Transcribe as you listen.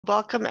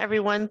Welcome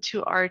everyone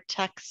to our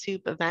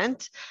TechSoup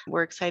event.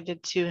 We're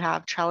excited to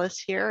have Trellis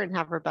here and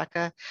have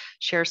Rebecca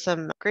share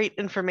some great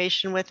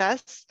information with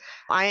us.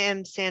 I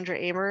am Sandra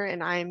Amer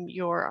and I'm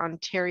your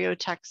Ontario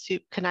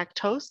TechSoup Connect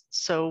host.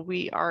 So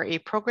we are a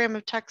program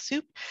of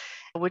TechSoup,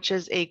 which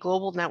is a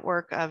global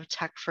network of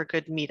Tech for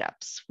Good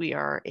meetups. We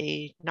are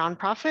a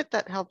nonprofit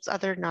that helps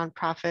other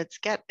nonprofits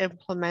get,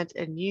 implement,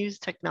 and use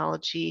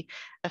technology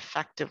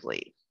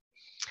effectively.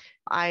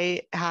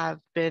 I have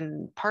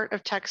been part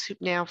of TechSoup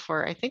now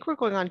for, I think we're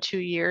going on 2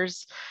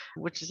 years,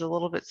 which is a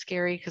little bit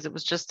scary because it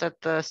was just at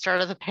the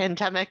start of the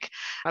pandemic.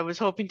 I was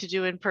hoping to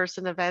do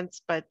in-person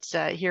events, but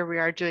here we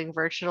are doing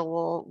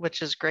virtual,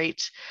 which is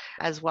great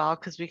as well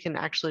because we can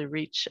actually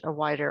reach a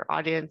wider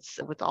audience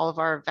with all of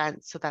our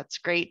events. So that's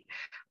great.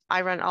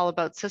 I run All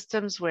About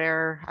Systems,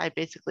 where I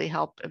basically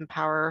help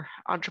empower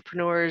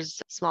entrepreneurs,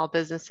 small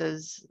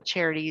businesses,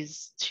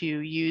 charities to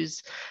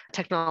use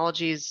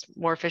technologies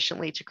more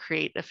efficiently to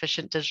create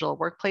efficient digital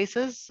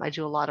workplaces. I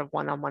do a lot of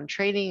one-on-one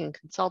training and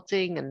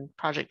consulting and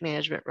project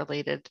management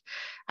related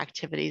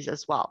activities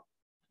as well.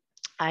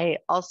 I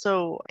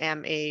also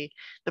am the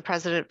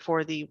president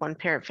for the One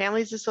Parent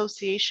Families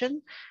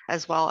Association,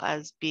 as well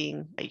as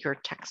being your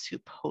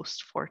TechSoup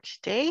host for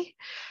today.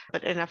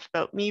 But enough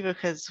about me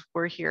because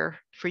we're here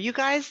for you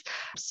guys.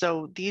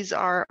 So these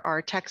are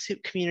our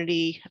TechSoup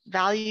community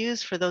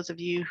values for those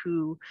of you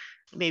who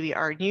maybe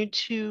are new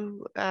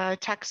to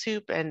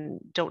TechSoup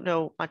and don't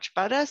know much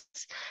about us.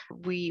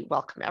 We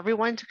welcome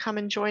everyone to come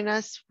and join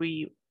us.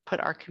 We put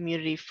our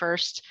community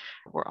first.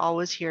 We're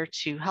always here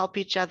to help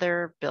each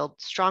other, build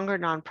stronger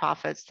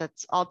nonprofits.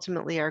 That's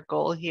ultimately our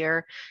goal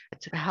here,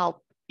 to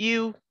help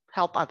you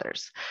help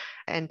others.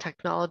 And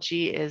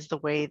technology is the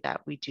way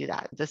that we do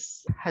that.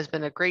 This has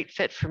been a great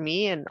fit for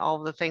me and all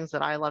the things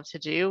that I love to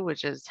do,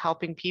 which is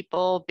helping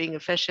people, being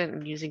efficient,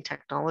 and using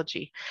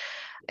technology.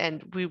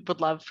 And we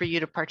would love for you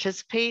to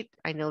participate.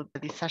 I know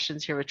that these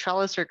sessions here with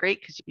Trellis are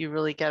great because you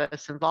really get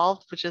us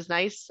involved, which is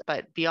nice.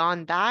 But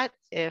beyond that,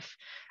 if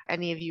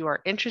any of you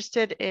are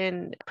interested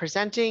in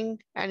presenting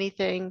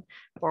anything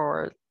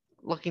or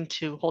looking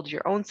to hold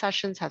your own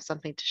sessions, have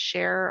something to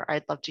share,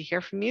 I'd love to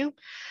hear from you.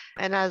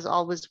 And as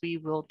always, we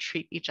will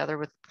treat each other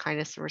with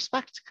kindness and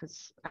respect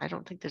because I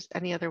don't think there's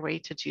any other way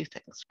to do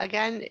things.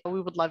 Again,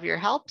 we would love your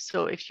help.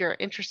 So if you're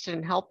interested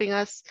in helping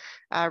us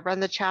run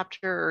the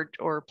chapter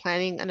or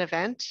planning an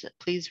event,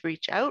 please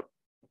reach out.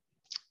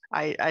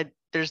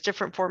 There's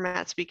different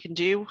formats we can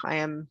do. I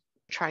am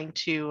trying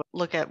to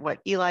look at what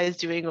Eli is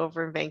doing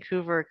over in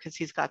Vancouver because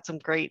he's got some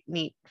great,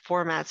 neat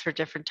formats for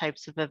different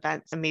types of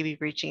events, and maybe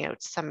reaching out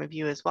to some of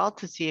you as well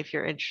to see if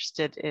you're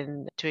interested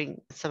in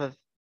doing some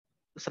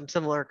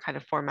similar kind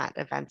of format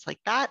events like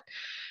that.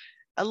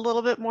 A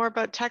little bit more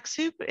about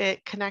TechSoup.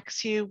 It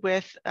connects you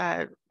with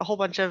a whole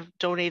bunch of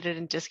donated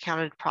and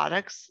discounted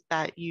products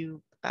that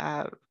you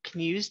can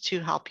use to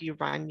help you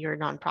run your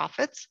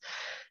nonprofits.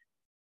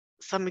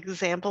 Some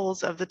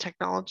examples of the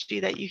technology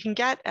that you can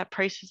get at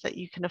prices that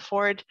you can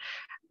afford.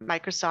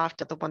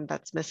 Microsoft, the one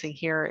that's missing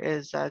here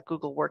is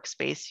Google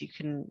Workspace. You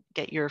can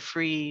get your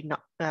free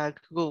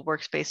Google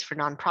Workspace for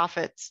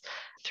nonprofits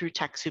through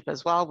TechSoup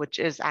as well, which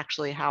is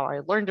actually how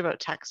I learned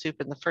about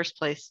TechSoup in the first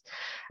place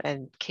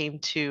and came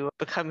to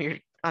become your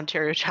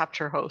Ontario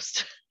chapter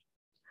host.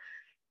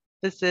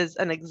 This is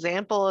an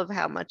example of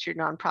how much your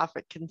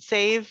nonprofit can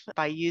save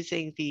by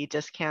using the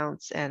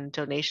discounts and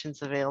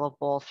donations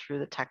available through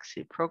the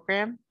TechSoup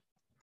program.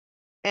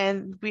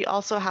 And we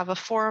also have a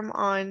forum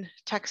on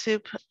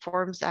TechSoup,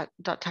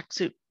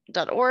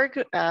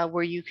 forums.techsoup.org,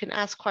 where you can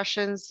ask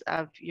questions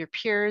of your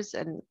peers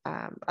and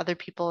other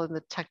people in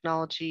the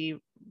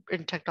technology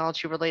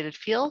related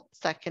fields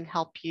that can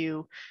help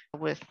you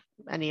with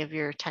any of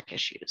your tech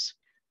issues.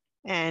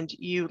 And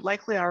you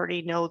likely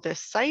already know this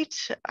site,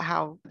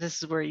 how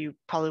this is where you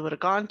probably would have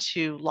gone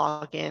to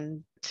log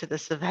in to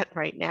this event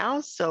right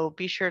now. So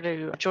be sure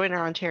to join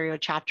our Ontario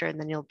chapter and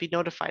then you'll be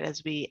notified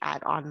as we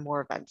add on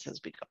more events as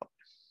we go.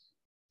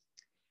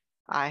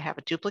 I have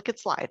a duplicate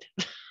slide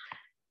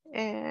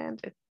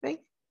and I think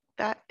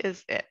that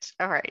is it.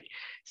 All right,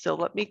 so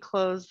let me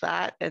close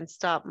that and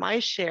stop my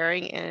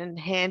sharing and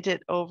hand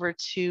it over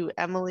to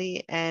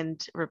Emily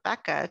and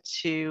Rebecca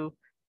to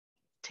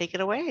take it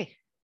away.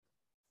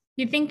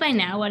 You'd think by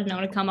now I'd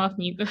know to come off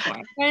mute before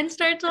I try and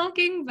start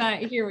talking, but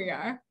here we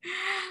are.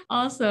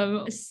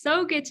 Awesome.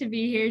 So good to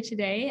be here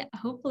today.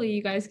 Hopefully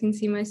you guys can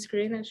see my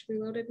screen. I should be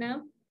loaded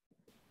now.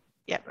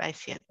 Yep, I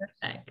see it.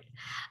 Perfect.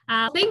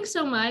 Thanks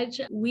so much.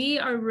 We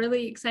are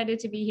really excited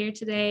to be here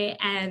today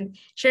and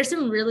share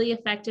some really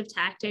effective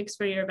tactics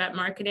for your event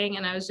marketing.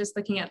 And I was just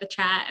looking at the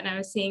chat and I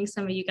was seeing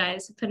some of you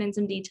guys put in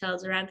some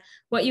details around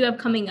what you have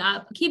coming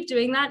up. Keep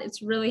doing that.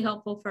 It's really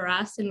helpful for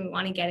us and we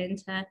want to get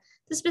into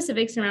the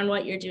specifics around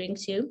what you're doing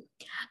too.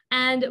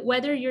 And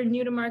whether you're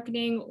new to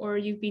marketing or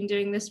you've been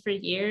doing this for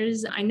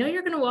years, I know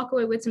you're going to walk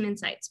away with some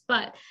insights.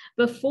 But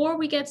before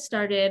we get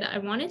started, I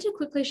wanted to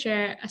quickly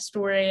share a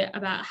story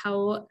about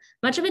how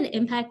much of an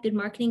impact good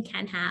marketing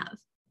can have.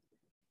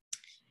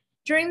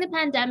 During the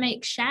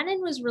pandemic,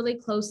 Shannon was really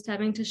close to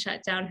having to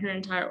shut down her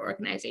entire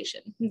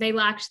organization. They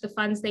lacked the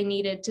funds they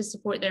needed to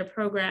support their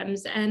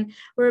programs and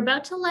were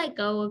about to let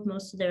go of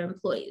most of their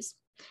employees.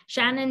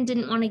 Shannon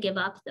didn't want to give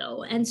up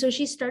though, and so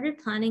she started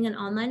planning an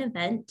online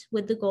event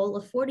with the goal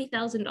of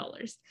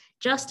 $40,000,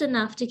 just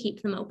enough to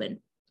keep them open.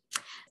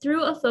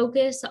 Through a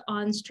focus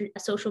on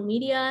social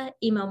media,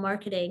 email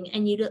marketing,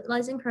 and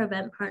utilizing her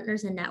event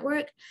partners and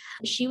network,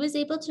 she was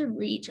able to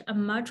reach a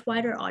much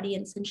wider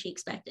audience than she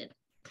expected.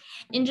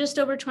 In just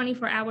over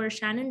 24 hours,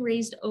 Shannon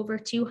raised over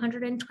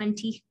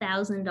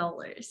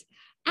 $220,000.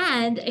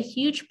 And a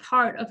huge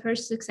part of her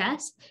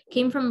success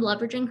came from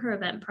leveraging her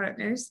event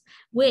partners,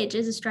 which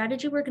is a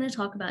strategy we're going to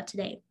talk about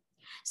today.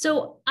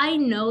 So I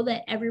know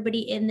that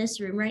everybody in this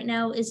room right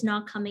now is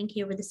not coming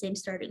here with the same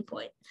starting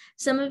point.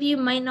 Some of you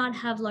might not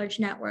have large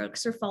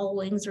networks or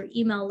followings or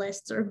email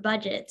lists or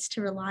budgets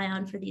to rely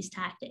on for these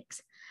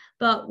tactics.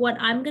 But what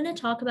I'm going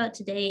to talk about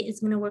today is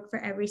going to work for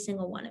every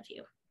single one of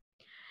you.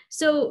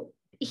 So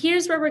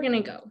here's where we're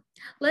going to go.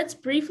 Let's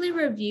briefly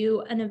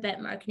review an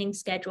event marketing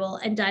schedule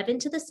and dive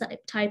into the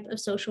type of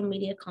social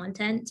media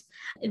content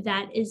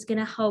that is going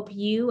to help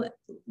you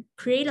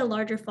create a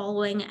larger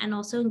following and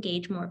also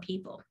engage more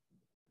people.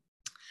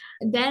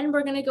 Then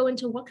we're going to go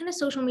into what kind of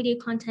social media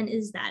content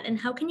is that and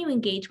how can you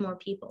engage more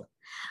people.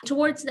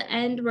 Towards the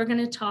end, we're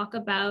going to talk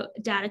about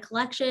data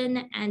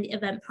collection and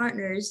event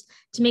partners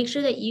to make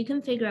sure that you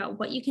can figure out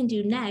what you can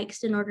do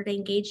next in order to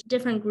engage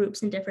different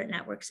groups and different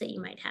networks that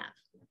you might have.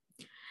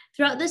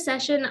 Throughout this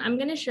session, I'm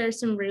going to share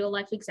some real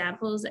life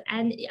examples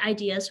and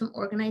ideas from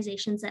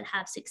organizations that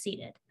have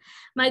succeeded.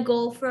 My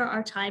goal for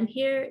our time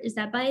here is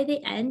that by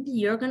the end,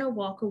 you're going to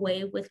walk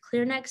away with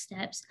clear next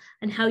steps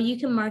on how you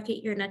can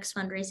market your next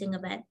fundraising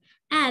event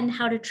and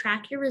how to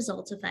track your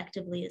results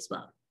effectively as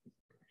well.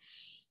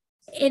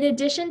 In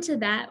addition to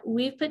that,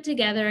 we've put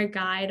together a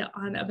guide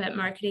on event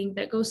marketing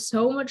that goes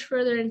so much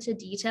further into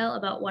detail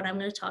about what I'm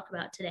going to talk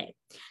about today.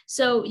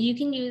 So you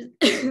can use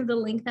the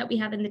link that we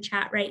have in the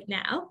chat right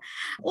now,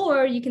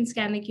 or you can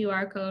scan the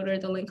QR code or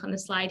the link on the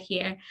slide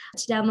here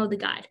to download the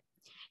guide.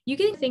 You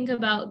can think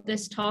about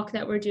this talk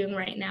that we're doing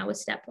right now as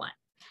step 1,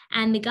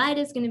 and the guide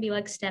is going to be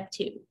like step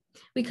 2.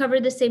 We cover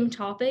the same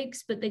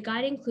topics, but the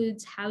guide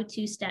includes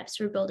how-to steps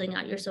for building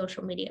out your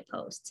social media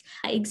posts,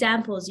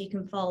 examples you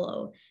can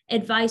follow,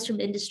 advice from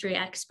industry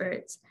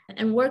experts,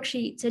 and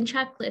worksheets and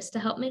checklists to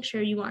help make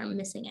sure you aren't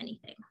missing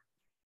anything.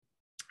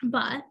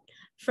 But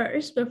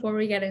first, before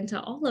we get into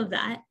all of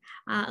that,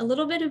 a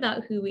little bit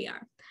about who we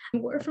are.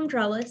 We're from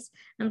Trellis.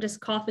 I'm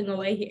just coughing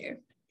away here.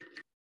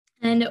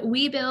 And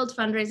we build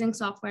fundraising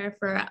software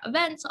for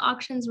events,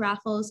 auctions,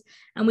 raffles,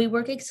 and we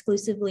work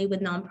exclusively with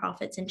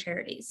nonprofits and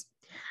charities.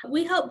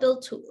 We help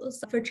build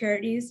tools for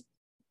charities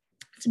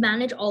to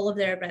manage all of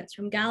their events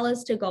from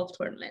galas to golf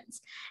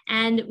tournaments.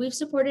 And we've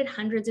supported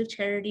hundreds of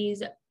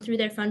charities through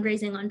their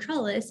fundraising on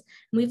Trellis.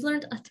 And we've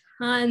learned a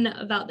ton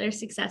about their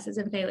successes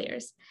and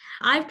failures.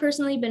 I've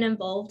personally been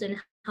involved in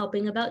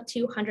helping about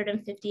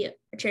 250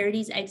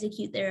 charities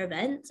execute their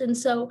events. And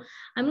so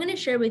I'm going to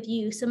share with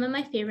you some of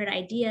my favorite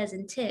ideas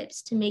and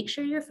tips to make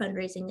sure your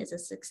fundraising is a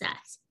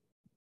success.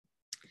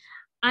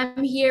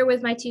 I'm here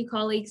with my 2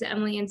 colleagues,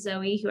 Emily and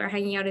Zoe, who are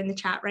hanging out in the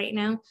chat right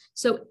now.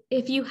 So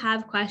if you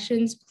have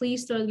questions,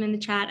 please throw them in the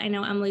chat. I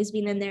know Emily's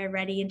been in there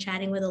ready and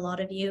chatting with a lot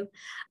of you,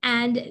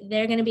 and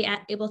they're going to be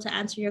able to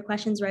answer your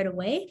questions right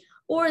away,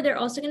 or they're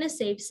also going to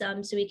save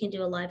some so we can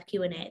do a live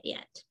Q&A at the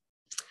end.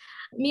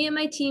 Me and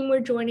my team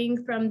were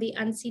joining from the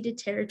unceded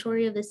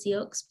territory of the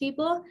Sioux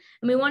people,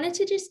 and we wanted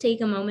to just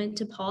take a moment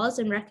to pause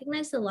and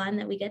recognize the land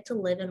that we get to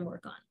live and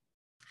work on.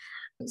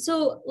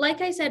 So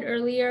like I said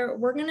earlier,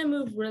 we're going to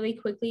move really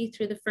quickly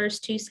through the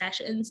first 2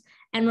 sessions,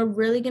 and we're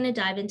really going to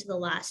dive into the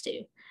last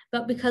 2.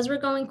 But because we're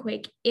going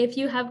quick, if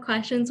you have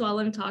questions while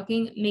I'm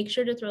talking, make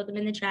sure to throw them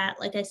in the chat.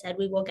 Like I said,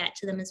 we will get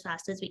to them as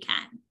fast as we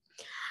can.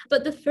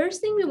 But the first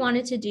thing we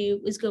wanted to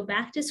do was go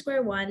back to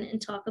square one and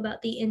talk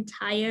about the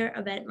entire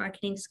event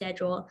marketing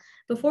schedule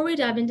before we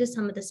dive into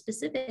some of the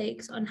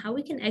specifics on how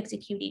we can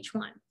execute each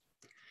one.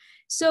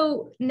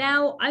 So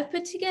now I've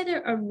put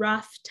together a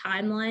rough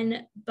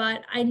timeline,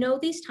 but I know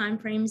these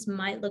timeframes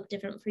might look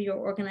different for your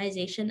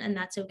organization, and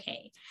that's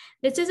okay.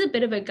 This is a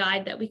bit of a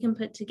guide that we can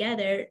put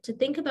together to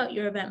think about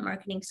your event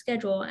marketing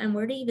schedule and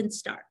where to even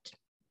start.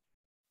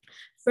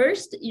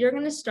 First, you're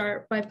going to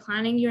start by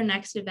planning your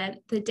next event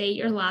the day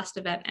your last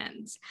event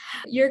ends.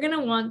 You're going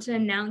to want to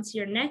announce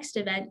your next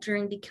event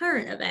during the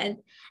current event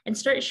and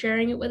start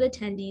sharing it with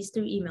attendees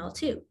through email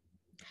too.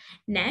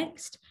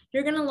 Next,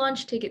 you're going to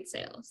launch ticket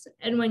sales.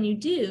 And when you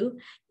do,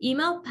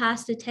 email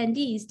past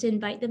attendees to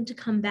invite them to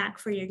come back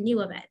for your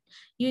new event.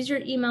 Use your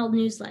email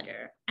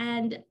newsletter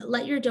and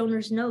let your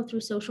donors know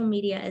through social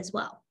media as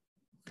well.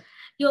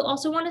 You'll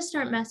also want to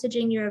start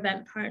messaging your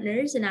event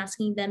partners and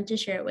asking them to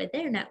share it with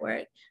their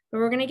network, but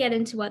we're going to get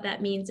into what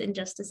that means in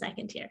just a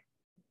second here.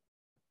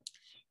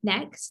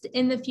 Next,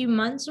 in the few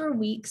months or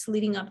weeks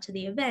leading up to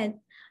the event,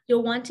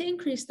 you'll want to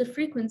increase the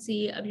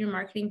frequency of your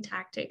marketing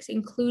tactics,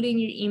 including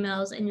your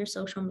emails and your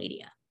social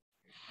media.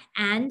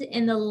 And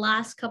in the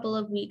last couple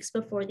of weeks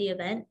before the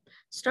event,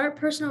 start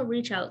personal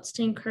reach outs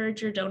to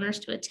encourage your donors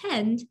to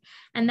attend.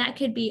 And that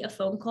could be a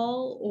phone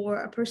call or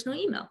a personal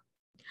email.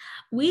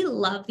 We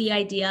love the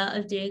idea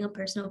of doing a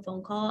personal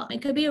phone call.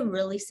 It could be a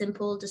really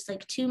simple, just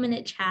like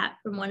 2-minute chat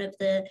from one of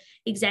the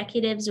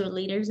executives or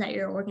leaders at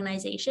your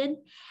organization.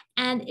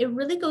 And it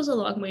really goes a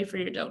long way for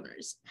your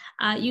donors.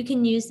 You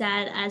can use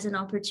that as an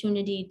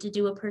opportunity to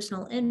do a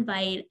personal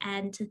invite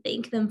and to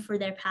thank them for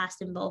their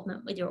past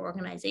involvement with your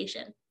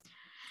organization.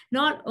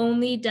 Not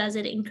only does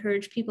it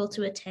encourage people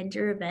to attend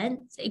your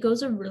events, it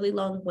goes a really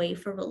long way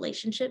for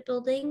relationship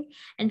building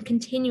and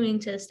continuing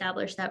to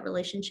establish that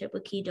relationship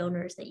with key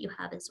donors that you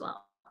have as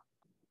well.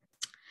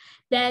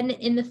 Then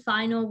in the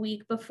final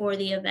week before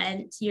the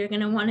event, you're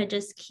going to want to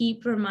just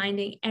keep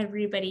reminding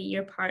everybody,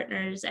 your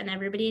partners and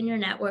everybody in your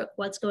network,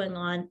 what's going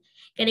on,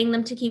 getting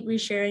them to keep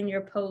resharing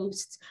your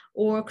posts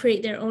or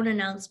create their own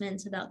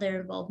announcements about their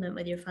involvement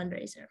with your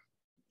fundraiser.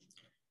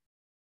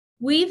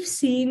 We've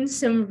seen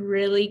some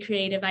really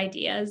creative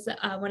ideas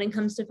when it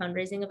comes to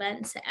fundraising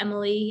events.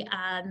 Emily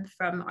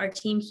from our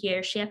team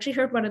here, she actually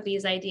heard one of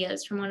these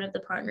ideas from one of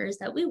the partners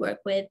that we work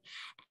with,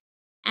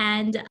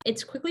 and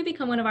it's quickly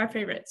become one of our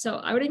favorites. So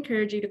I would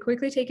encourage you to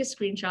quickly take a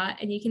screenshot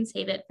and you can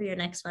save it for your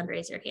next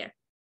fundraiser here.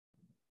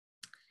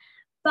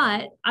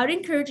 But I would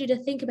encourage you to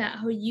think about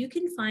how you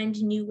can find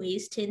new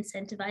ways to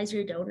incentivize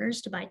your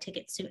donors to buy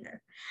tickets sooner,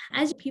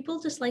 as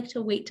people just like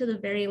to wait to the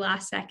very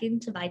last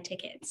second to buy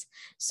tickets.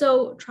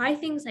 So try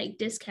things like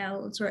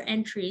discounts or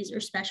entries or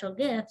special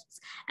gifts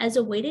as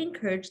a way to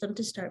encourage them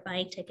to start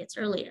buying tickets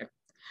earlier.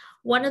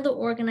 One of the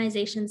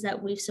organizations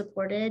that we've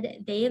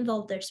supported, they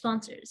involved their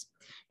sponsors.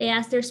 They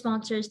asked their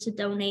sponsors to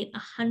donate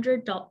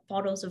 100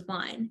 bottles of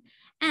wine.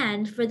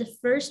 And for the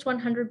first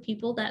 100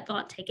 people that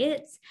bought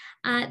tickets,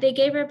 they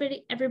gave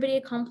everybody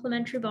a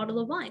complimentary bottle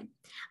of wine.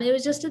 It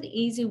was just an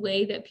easy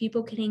way that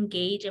people can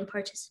engage and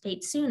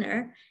participate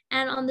sooner.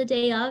 And on the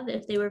day of,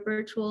 if they were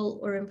virtual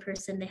or in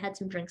person, they had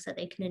some drinks that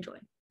they can enjoy.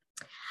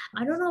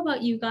 I don't know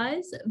about you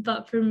guys,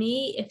 but for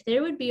me, if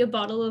there would be a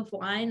bottle of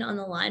wine on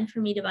the line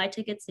for me to buy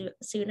tickets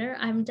sooner,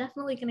 I'm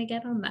definitely going to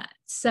get on that.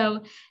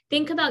 So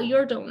think about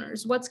your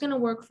donors, what's going to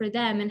work for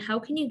them, and how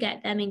can you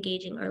get them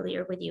engaging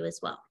earlier with you as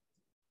well?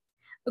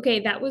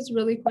 Okay, that was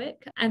really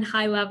quick and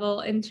high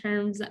level in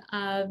terms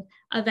of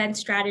event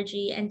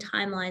strategy and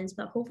timelines,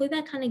 but hopefully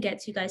that kind of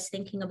gets you guys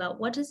thinking about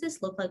what does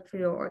this look like for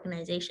your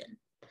organization?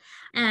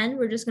 And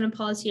we're just going to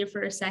pause here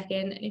for a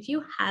second. If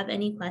you have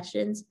any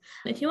questions,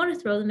 if you want to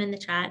throw them in the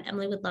chat,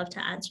 Emily would love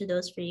to answer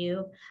those for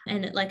you.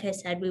 And like I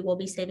said, we will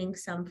be saving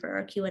some for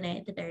our Q&A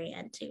at the very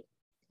end too.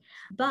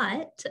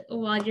 But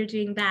while you're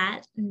doing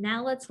that,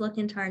 now let's look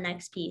into our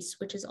next piece,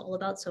 which is all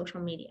about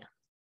social media.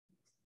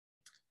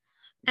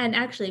 And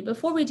actually,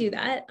 before we do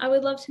that, I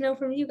would love to know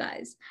from you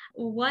guys,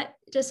 what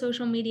does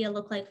social media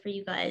look like for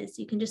you guys?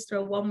 You can just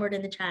throw one word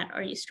in the chat.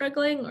 Are you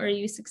struggling or are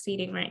you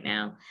succeeding right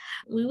now?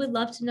 We would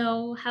love to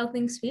know how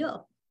things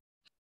feel.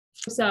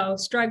 So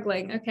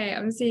struggling. Okay,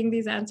 I'm seeing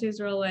these answers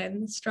roll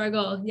in.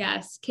 Struggle.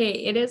 Yes.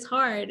 Okay, it is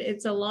hard.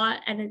 It's a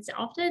lot. And it's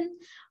often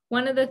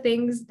one of the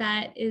things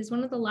that is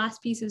one of the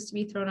last pieces to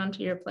be thrown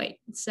onto your plate.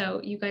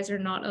 So you guys are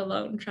not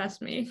alone. Trust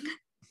me.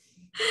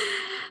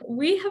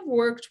 We have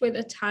worked with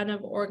a ton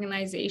of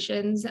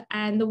organizations,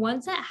 and the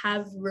ones that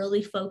have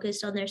really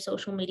focused on their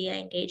social media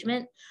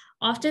engagement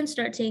often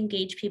start to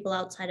engage people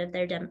outside of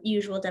their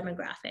usual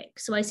demographic.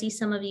 So I see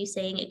some of you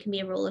saying it can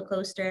be a roller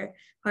coaster,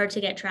 hard to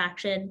get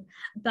traction,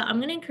 but I'm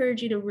going to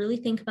encourage you to really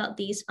think about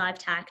these 5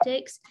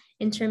 tactics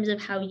in terms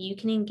of how you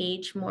can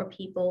engage more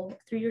people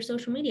through your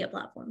social media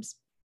platforms.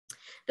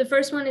 The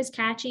first one is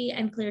catchy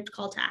and clear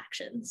call to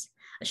actions.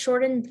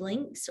 Shortened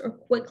links or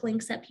quick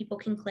links that people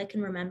can click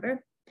and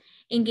remember,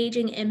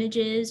 engaging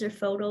images or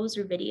photos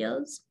or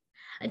videos,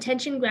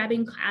 attention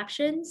grabbing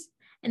captions,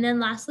 and then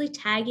lastly,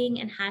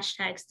 tagging and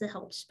hashtags to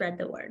help spread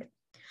the word.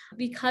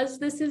 Because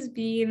this has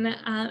been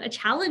a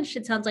challenge,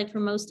 it sounds like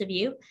for most of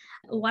you,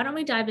 why don't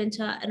we dive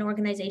into an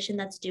organization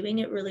that's doing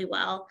it really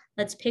well?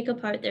 Let's pick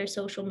apart their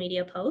social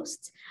media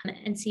posts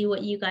and see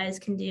what you guys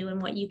can do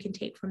and what you can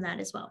take from that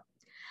as well.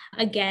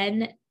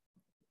 Again,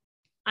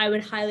 I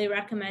would highly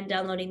recommend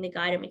downloading the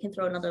guide, and we can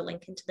throw another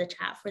link into the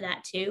chat for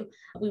that too.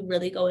 We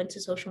really go into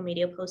social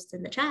media posts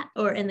in the chat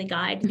or in the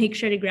guide. Make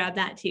sure to grab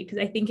that too, because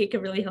I think it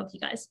could really help you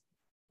guys.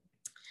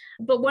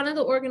 But one of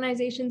the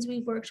organizations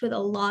we've worked with a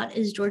lot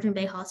is Georgian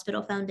Bay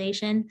Hospital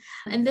Foundation.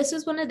 And this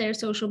is one of their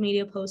social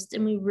media posts,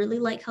 and we really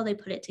like how they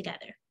put it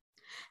together.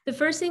 The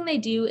first thing they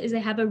do is they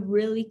have a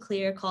really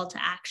clear call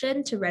to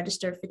action to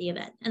register for the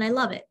event. And I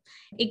love it.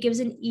 It gives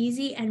an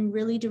easy and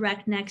really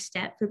direct next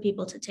step for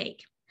people to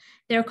take.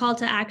 Their call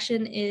to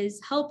action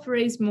is help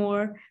raise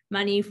more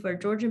money for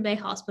Georgian Bay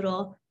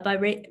Hospital by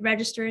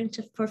registering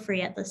for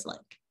free at this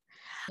link.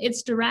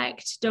 It's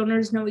direct.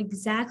 Donors know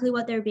exactly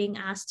what they're being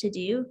asked to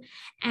do.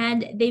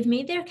 And they've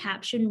made their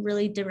caption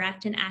really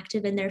direct and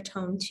active in their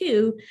tone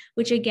too,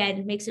 which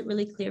again makes it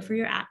really clear for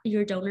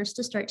your donors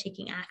to start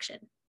taking action.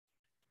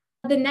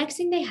 The next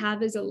thing they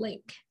have is a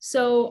link.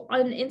 So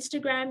on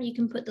Instagram, you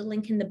can put the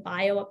link in the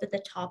bio up at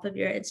the top of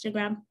your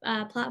Instagram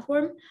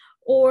platform,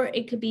 or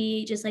it could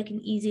be just like an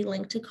easy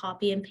link to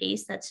copy and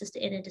paste that's just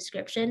in a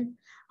description.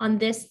 On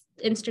this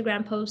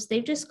Instagram post,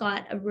 they've just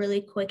got a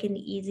really quick and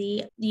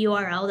easy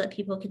URL that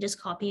people can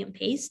just copy and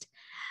paste.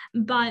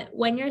 But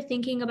when you're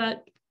thinking about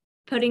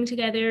putting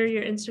together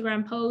your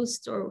Instagram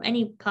posts or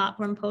any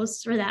platform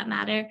posts for that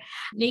matter,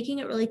 making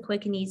it really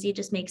quick and easy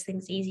just makes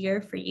things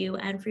easier for you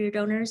and for your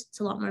donors. It's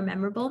a lot more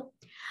memorable.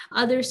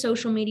 Other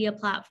social media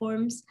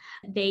platforms,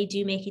 they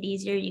do make it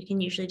easier. You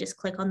can usually just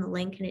click on the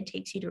link and it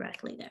takes you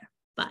directly there.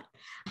 But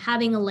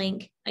having a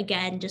link,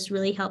 again, just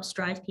really helps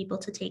drive people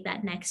to take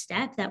that next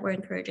step that we're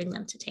encouraging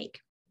them to take.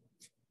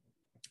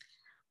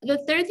 The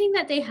third thing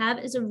that they have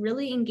is a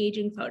really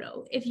engaging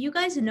photo. If you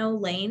guys know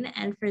Lane,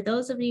 and for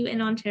those of you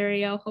in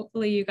Ontario,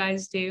 hopefully you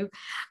guys do,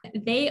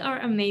 they are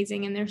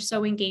amazing and they're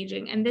so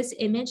engaging. And this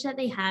image that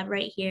they have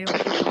right here,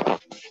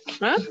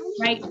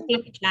 right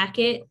pink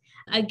jacket,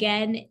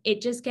 again, it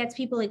just gets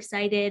people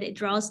excited. It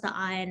draws the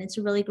eye and it's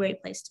a really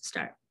great place to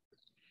start.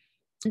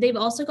 They've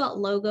also got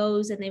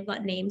logos and they've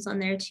got names on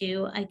there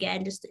too.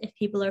 Again, just if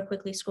people are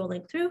quickly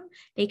scrolling through,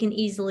 they can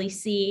easily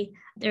see,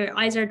 their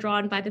eyes are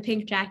drawn by the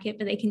pink jacket,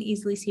 but they can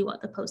easily see what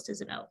the post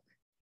is about.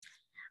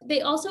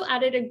 They also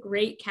added a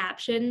great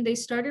caption. They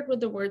started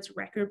with the words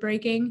record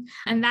breaking,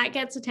 and that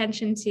gets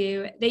attention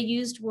too. They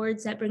used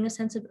words that bring a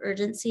sense of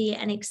urgency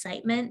and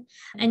excitement,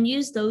 and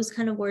use those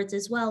kind of words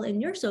as well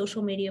in your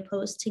social media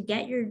posts to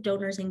get your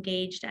donors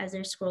engaged as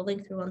they're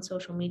scrolling through on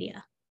social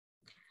media.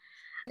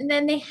 And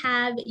then they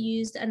have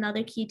used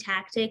another key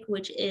tactic,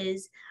 which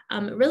is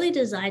really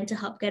designed to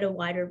help get a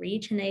wider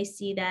reach. And I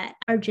see that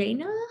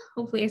Arjana,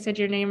 hopefully I said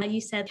your name,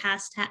 you said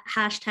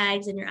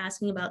hashtags and you're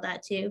asking about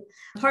that too.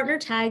 Partner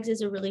tags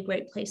is a really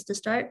great place to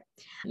start.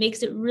 It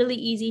makes it really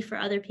easy for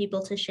other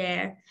people to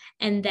share.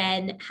 And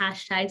then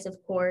hashtags,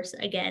 of course,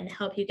 again,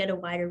 help you get a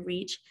wider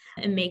reach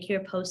and make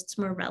your posts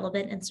more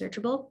relevant and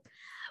searchable.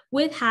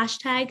 With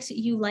hashtags,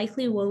 you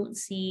likely won't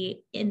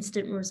see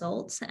instant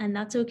results, and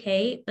that's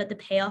okay, but the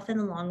payoff in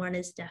the long run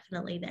is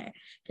definitely there.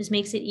 Just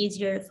makes it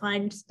easier to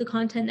find the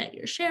content that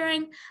you're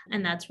sharing,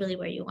 and that's really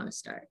where you want to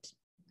start.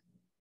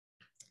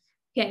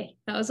 Okay,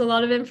 that was a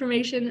lot of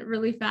information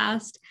really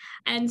fast.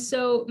 And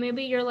so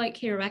maybe you're like,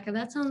 hey, Rebecca,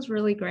 that sounds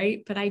really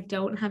great, but I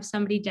don't have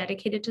somebody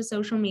dedicated to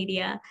social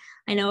media.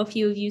 I know a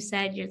few of you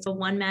said you're a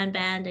one-man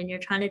band and you're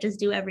trying to just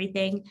do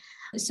everything.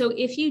 So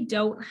if you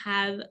don't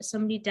have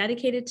somebody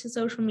dedicated to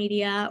social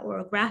media or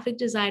a graphic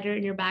designer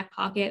in your back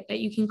pocket that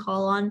you can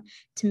call on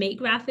to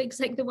make graphics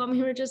like the one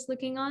we were just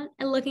looking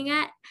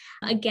at,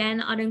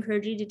 again, I'd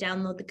encourage you to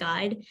download the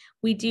guide.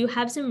 We do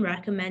have some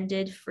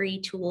recommended free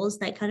tools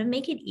that kind of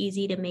make it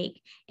easy to make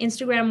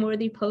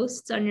Instagram-worthy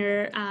posts on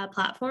your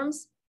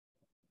platforms.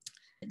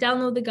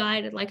 Download the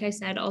guide. Like I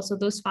said, also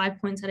those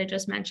 5 points that I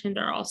just mentioned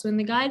are also in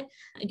the guide.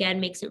 Again,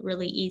 makes it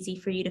really easy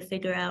for you to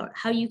figure out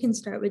how you can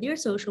start with your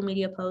social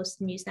media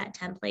posts and use that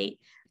template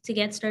to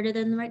get started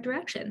in the right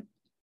direction.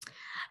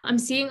 I'm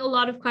seeing a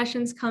lot of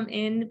questions come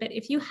in, but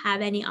if you have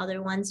any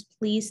other ones,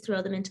 please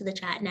throw them into the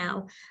chat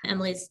now.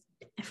 Emily's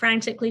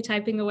frantically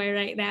typing away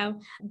right now,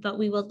 but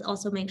we will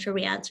also make sure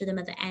we answer them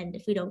at the end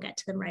if we don't get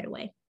to them right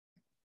away.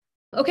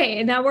 Okay,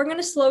 and now we're going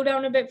to slow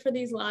down a bit for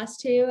these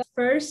last two.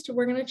 First,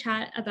 we're going to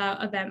chat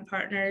about event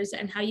partners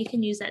and how you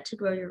can use that to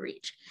grow your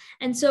reach.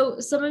 And so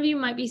some of you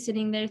might be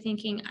sitting there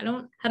thinking,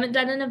 haven't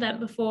done an event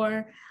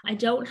before. I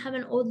don't have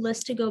an old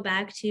list to go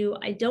back to.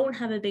 I don't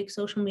have a big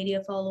social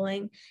media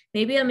following.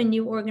 Maybe I'm a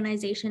new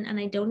organization and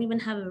I don't even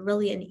have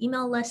really an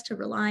email list to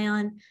rely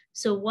on.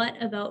 So what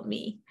about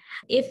me?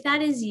 If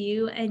that is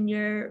you and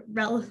you're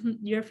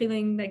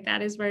feeling like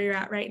that is where you're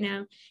at right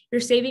now,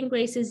 your saving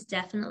grace is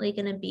definitely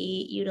going to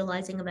be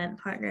utilizing event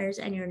partners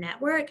and your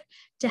network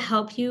to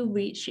help you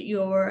reach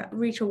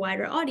a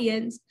wider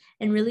audience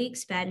and really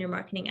expand your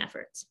marketing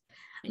efforts.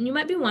 And you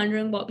might be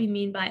wondering what we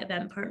mean by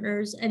event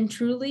partners, and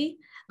truly,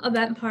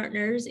 event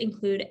partners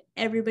include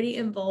everybody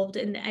involved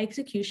in the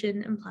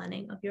execution and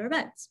planning of your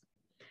events.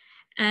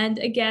 And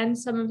again,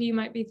 some of you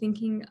might be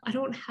thinking, I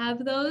don't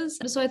have those.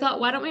 So I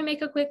thought, why don't we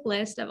make a quick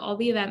list of all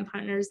the event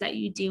partners that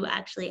you do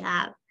actually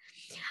have?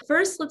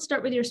 First, let's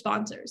start with your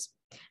sponsors.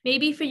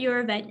 Maybe for your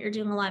event, you're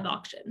doing a live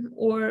auction,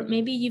 or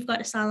maybe you've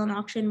got a silent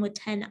auction with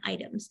 10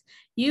 items.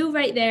 You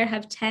right there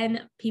have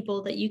 10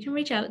 people that you can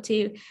reach out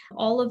to,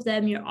 all of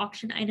them your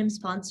auction item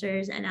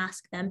sponsors, and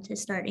ask them to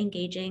start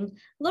engaging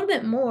a little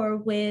bit more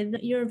with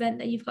your event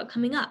that you've got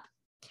coming up.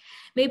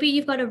 Maybe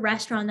you've got a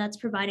restaurant that's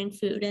providing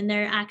food and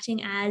they're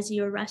acting as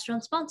your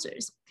restaurant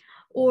sponsors.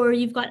 Or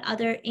you've got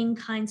other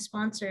in-kind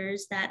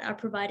sponsors that are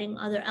providing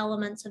other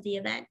elements of the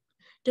event,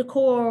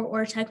 decor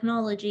or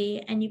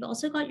technology, and you've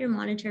also got your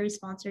monetary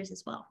sponsors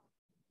as well.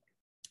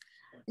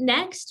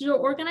 Next, your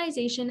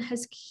organization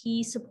has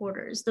key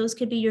supporters. Those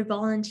could be your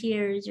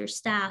volunteers, your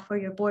staff, or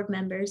your board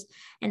members,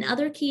 and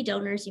other key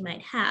donors you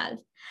might have.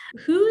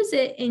 Who is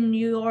it in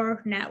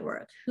your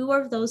network? Who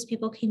of those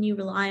people can you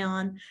rely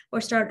on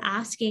or start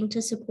asking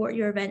to support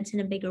your events in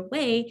a bigger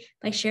way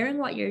by sharing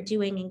what you're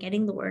doing and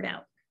getting the word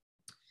out?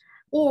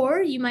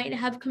 Or you might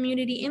have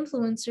community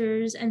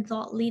influencers and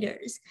thought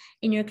leaders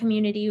in your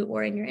community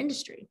or in your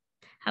industry.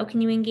 How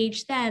can you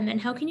engage them, and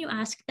how can you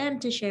ask them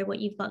to share what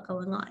you've got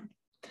going on?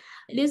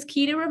 It is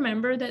key to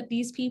remember that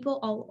these people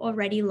all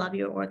already love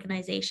your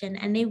organization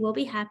and they will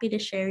be happy to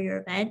share your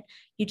event.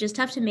 You just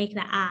have to make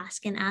the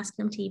ask and ask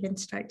them to even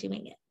start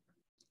doing it.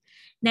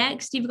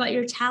 Next, you've got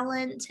your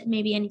talent,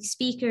 maybe any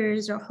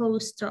speakers or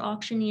hosts or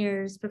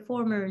auctioneers,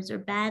 performers, or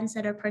bands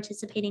that are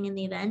participating in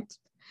the event.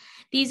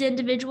 These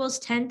individuals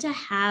tend to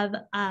have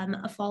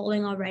a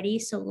following already,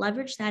 so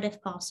leverage that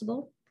if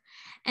possible.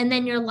 And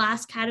then your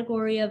last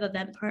category of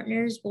event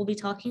partners we'll be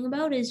talking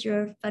about is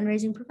your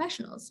fundraising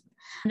professionals.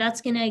 That's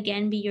going to,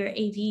 again, be your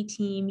AV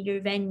team,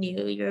 your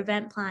venue, your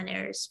event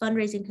planners,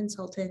 fundraising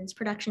consultants,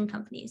 production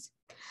companies.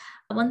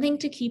 One thing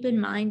to keep in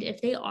mind, if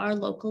they are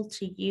local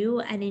to you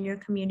and in your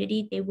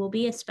community, they will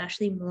be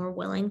especially more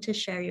willing to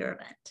share your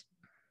event.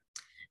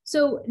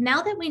 So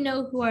now that we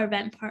know who our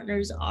event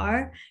partners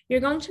are,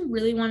 you're going to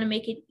really want to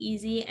make it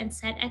easy and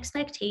set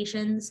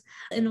expectations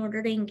in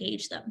order to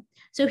engage them.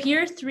 So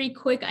here are 3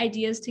 quick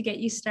ideas to get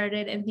you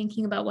started and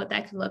thinking about what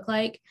that could look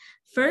like.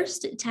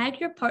 First, tag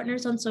your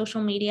partners on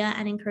social media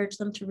and encourage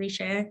them to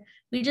reshare.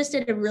 We just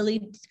did a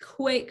really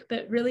quick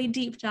but really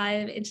deep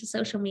dive into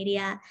social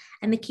media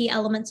and the key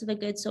elements of a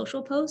good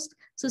social post.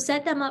 So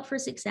set them up for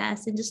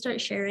success and just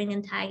start sharing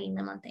and tagging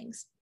them on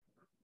things.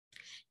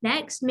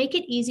 Next, make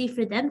it easy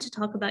for them to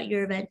talk about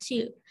your event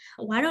too.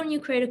 Why don't you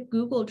create a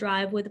Google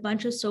Drive with a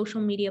bunch of social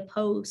media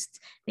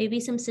posts, maybe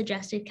some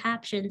suggested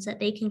captions that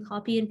they can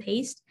copy and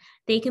paste,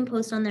 they can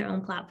post on their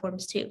own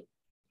platforms too.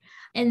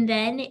 And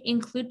then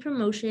include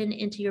promotion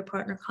into your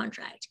partner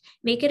contract.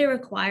 Make it a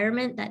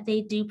requirement that they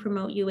do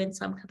promote you in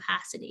some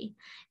capacity.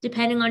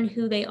 Depending on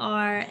who they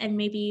are and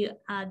maybe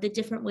the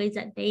different ways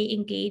that they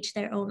engage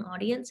their own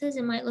audiences,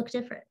 it might look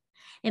different.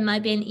 It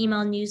might be an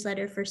email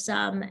newsletter for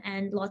some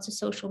and lots of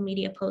social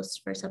media posts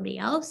for somebody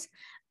else,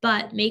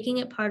 but making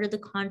it part of the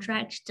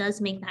contract does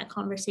make that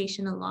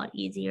conversation a lot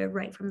easier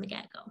right from the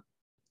get-go.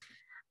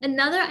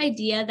 Another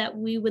idea that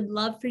we would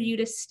love for you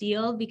to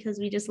steal because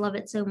we just love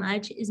it so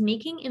much is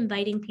making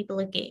inviting people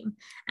a game.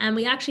 And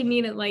we actually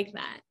mean it like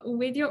that.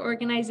 With your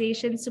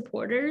organization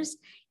supporters,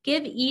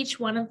 give each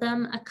one of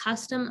them a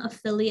custom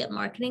affiliate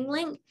marketing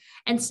link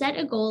and set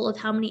a goal of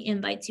how many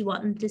invites you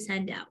want them to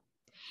send out.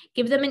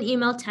 Give them an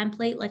email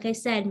template, like I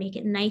said, make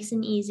it nice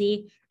and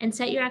easy, and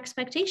set your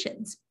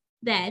expectations.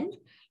 Then,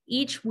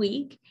 each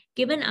week,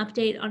 give an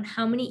update on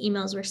how many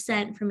emails were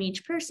sent from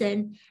each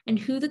person and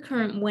who the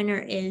current winner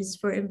is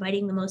for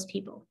inviting the most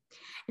people.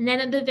 And then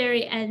at the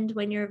very end,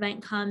 when your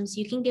event comes,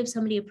 you can give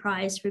somebody a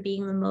prize for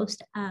being the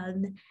most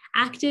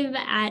active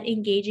at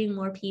engaging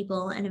more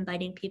people and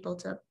inviting people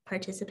to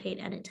participate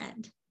and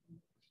attend.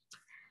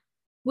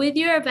 With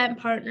your event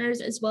partners,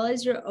 as well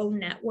as your own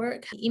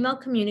network, email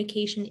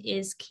communication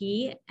is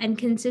key, and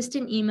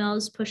consistent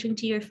emails pushing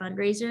to your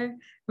fundraiser,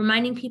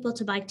 reminding people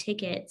to buy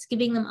tickets,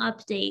 giving them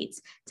updates,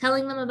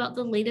 telling them about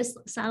the latest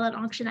silent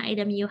auction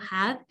item you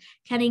have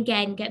can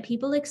again get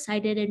people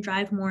excited and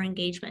drive more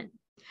engagement.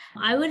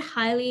 I would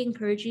highly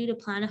encourage you to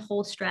plan a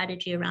whole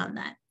strategy around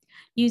that.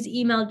 Use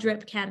email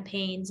drip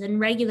campaigns and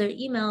regular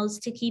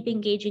emails to keep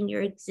engaging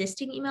your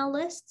existing email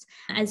lists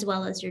as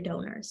well as your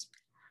donors.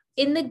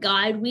 In the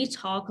guide, we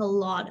talk a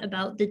lot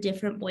about the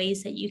different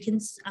ways that you can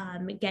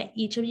get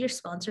each of your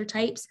sponsor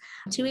types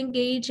to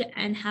engage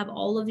and have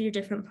all of your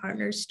different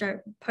partners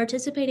start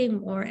participating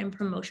more in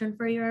promotion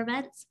for your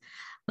events.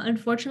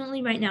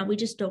 Unfortunately, right now, we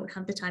just don't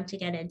have the time to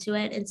get into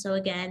it. And so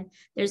again,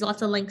 there's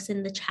lots of links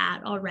in the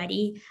chat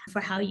already for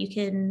how you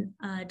can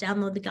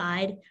download the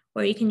guide,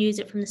 or you can use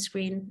it from the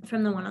screen,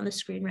 from the one on the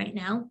screen right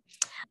now.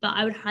 But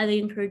I would highly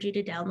encourage you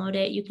to download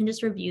it. You can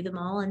just review them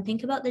all and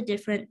think about the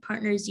different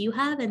partners you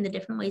have and the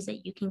different ways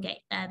that you can get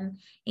them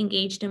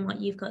engaged in what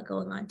you've got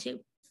going on too.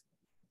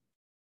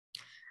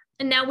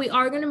 And now we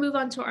are going to move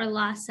on to our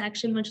last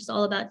section, which is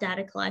all about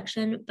data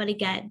collection. But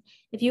again,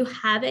 if you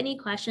have any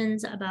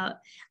questions about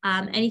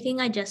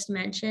anything I just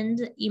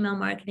mentioned, email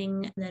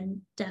marketing,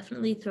 then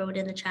definitely throw it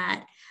in the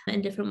chat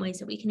and different ways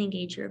that we can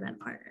engage your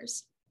event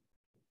partners.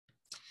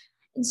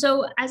 And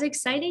so as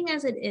exciting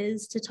as it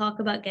is to talk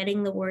about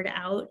getting the word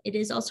out, it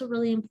is also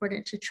really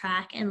important to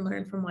track and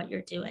learn from what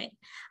you're doing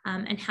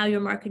and how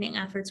your marketing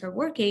efforts are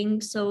working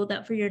so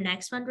that for your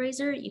next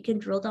fundraiser, you can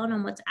drill down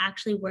on what's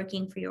actually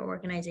working for your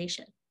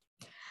organization.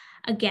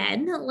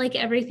 Again, like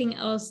everything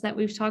else that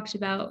we've talked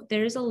about,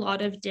 there's a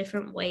lot of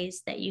different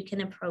ways that you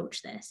can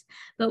approach this,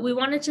 but we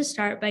wanted to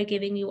start by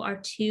giving you our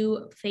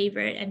 2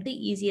 favorite and the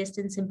easiest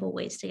and simple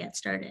ways to get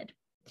started.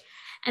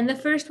 And the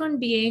first one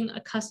being a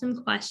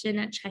custom question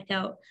at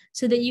checkout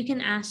so that you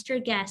can ask your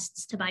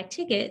guests to buy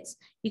tickets.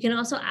 You can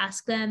also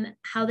ask them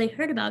how they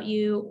heard about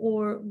you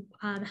or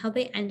how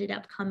they ended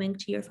up coming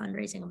to your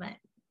fundraising event.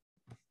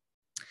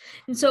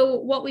 And so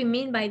what we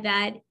mean by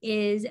that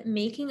is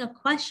making a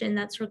question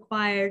that's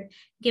required,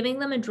 giving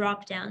them a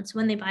drop down. So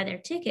when they buy their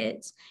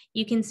tickets,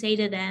 you can say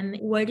to them,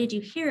 where did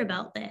you hear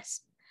about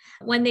this?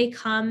 When they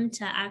come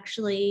to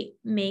actually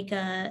make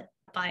a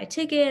buy a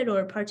ticket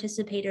or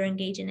participate or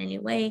engage in any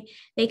way,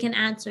 they can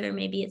answer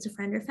maybe it's a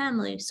friend or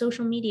family,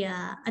 social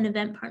media, an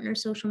event partner,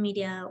 social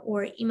media,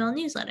 or email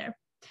newsletter.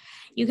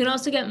 You can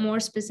also get more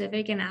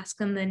specific and ask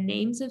them the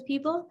names of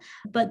people,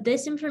 but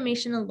this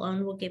information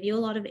alone will give you a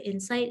lot of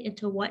insight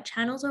into what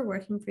channels are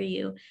working for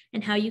you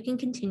and how you can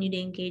continue to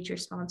engage your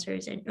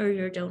sponsors or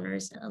your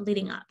donors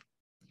leading up.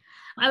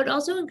 I would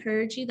also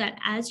encourage you that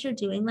as you're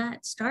doing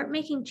that, start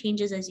making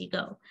changes as you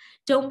go.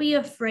 Don't be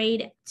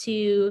afraid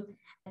to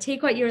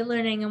take what you're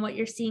learning and what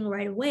you're seeing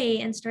right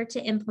away and start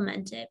to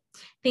implement it.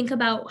 Think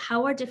about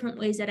how are different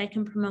ways that I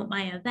can promote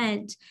my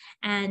event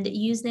and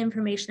use the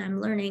information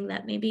I'm learning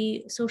that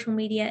maybe social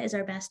media is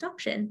our best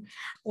option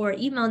or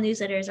email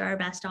newsletters are our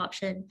best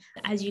option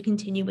as you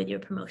continue with your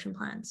promotion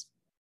plans.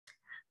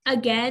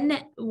 Again,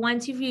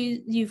 once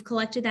you've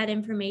collected that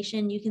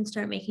information, you can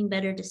start making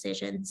better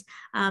decisions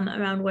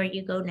around where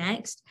you go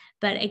next.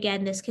 But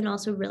again, this can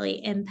also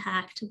really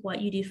impact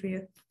what you do for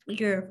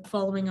your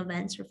following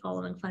events or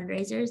following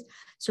fundraisers.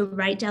 So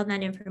write down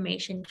that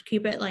information,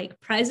 keep it like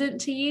present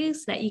to you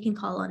so that you can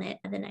call on it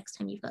the next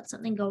time you've got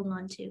something going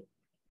on too.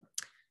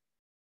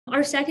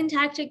 Our second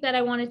tactic that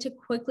I wanted to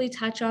quickly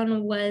touch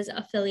on was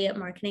affiliate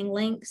marketing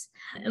links.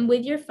 And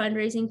with your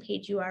fundraising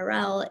page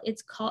URL,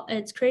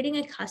 it's creating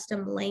a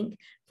custom link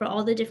for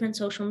all the different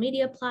social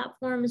media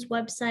platforms,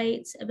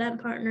 websites,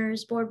 event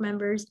partners, board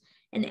members,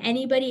 and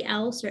anybody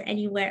else or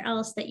anywhere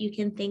else that you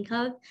can think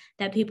of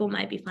that people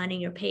might be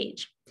finding your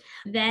page.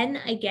 Then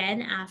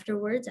again,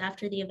 afterwards,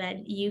 after the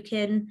event, you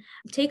can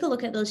take a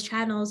look at those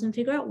channels and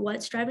figure out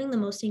what's driving the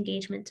most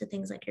engagement to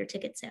things like your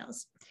ticket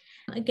sales.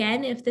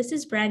 Again, if this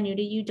is brand new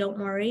to you, don't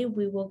worry.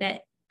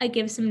 I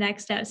give some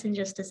next steps in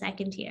just a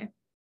second here.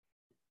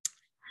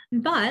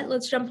 But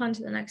let's jump on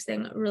to the next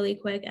thing really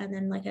quick. And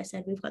then, like I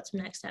said, we've got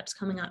some next steps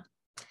coming up.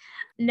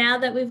 Now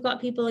that we've got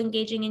people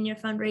engaging in your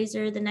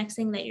fundraiser, the next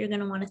thing that you're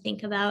going to want to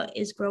think about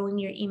is growing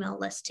your email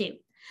list too.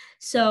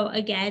 So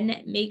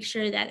again, make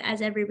sure that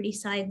as everybody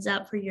signs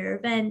up for your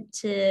event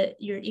to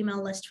your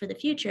email list for the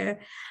future,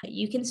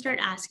 you can start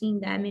asking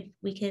them if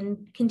we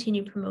can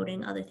continue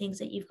promoting other things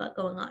that you've got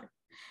going on.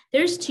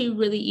 There's two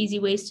really easy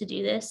ways to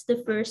do this.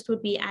 The first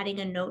would be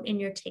adding a note in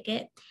your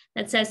ticket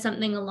that says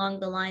something along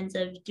the lines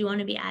of, do you want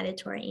to be added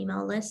to our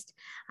email list?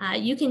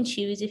 You can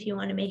choose if you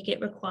want to make it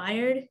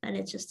required and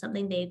it's just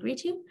something they agree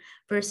to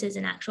versus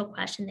an actual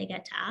question they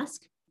get to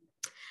ask.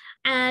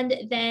 And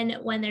then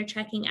when they're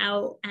checking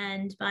out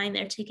and buying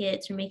their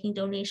tickets or making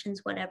donations,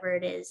 whatever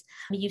it is,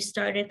 you've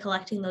started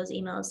collecting those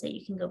emails that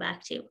you can go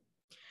back to.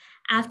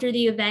 After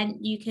the event,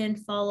 you can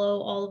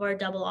follow all of our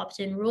double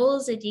opt-in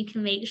rules and you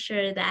can make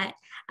sure that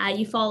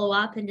you follow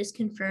up and just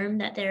confirm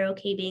that they're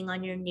okay being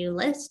on your new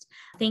list,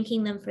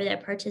 thanking them for their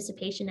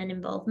participation and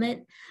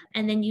involvement,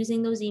 and then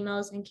using those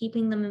emails and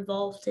keeping them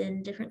involved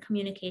in different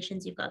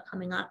communications you've got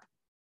coming up.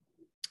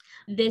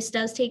 This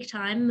does take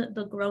time,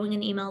 but growing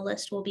an email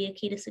list will be a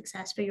key to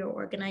success for your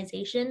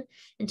organization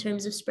in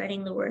terms of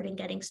spreading the word and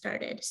getting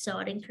started. So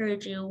I'd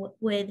encourage you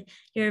with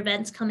your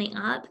events coming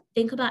up,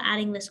 think about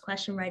adding this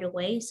question right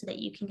away so that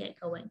you can get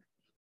going.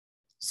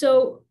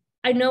 So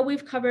I know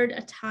we've covered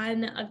a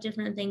ton of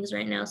different things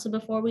right now. So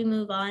before we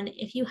move on,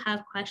 if you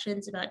have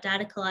questions about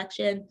data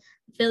collection,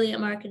 affiliate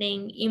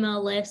marketing,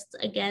 email lists,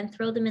 again,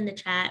 throw them in the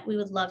chat. We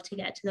would love to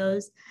get to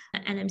those.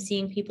 And I'm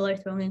seeing people are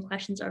throwing in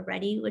questions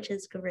already, which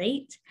is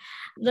great.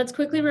 Let's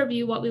quickly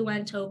review what we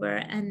went over,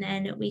 and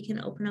then we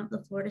can open up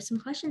the floor to some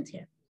questions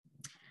here.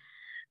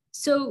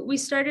 So we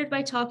started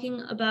by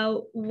talking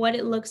about what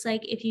it looks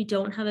like if you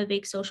don't have a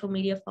big social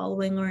media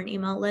following or an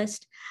email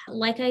list.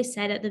 Like I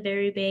said at the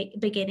very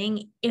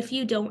beginning, if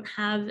you don't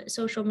have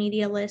social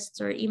media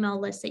lists or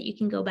email lists that you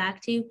can go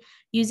back to,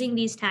 using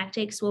these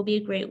tactics will be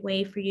a great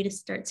way for you to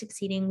start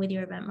succeeding with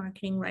your event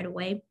marketing right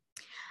away.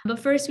 But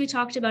first, we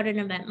talked about an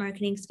event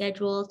marketing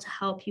schedule to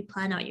help you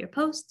plan out your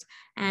posts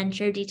and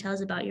share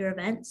details about your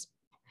events.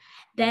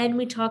 Then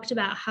we talked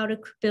about how to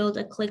build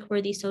a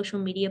click-worthy social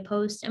media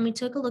post, and we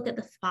took a look at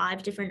the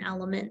 5 different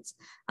elements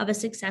of a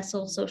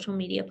successful social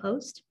media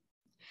post.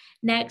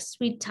 Next,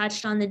 we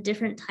touched on the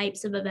different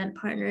types of event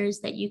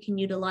partners that you can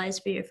utilize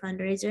for your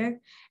fundraiser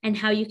and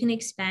how you can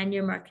expand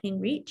your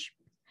marketing reach.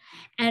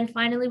 And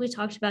finally, we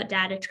talked about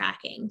data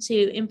tracking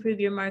to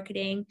improve your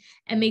marketing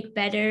and make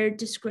better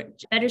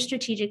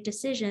strategic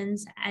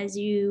decisions as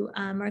you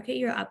market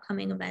your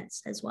upcoming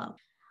events as well.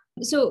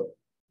 So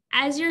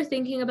as you're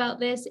thinking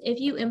about this, if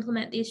you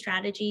implement these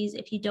strategies,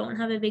 if you don't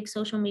have a big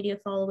social media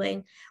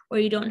following or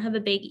you don't have a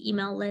big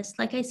email list,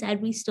 like I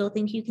said, we still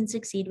think you can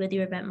succeed with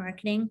your event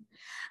marketing.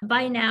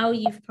 By now,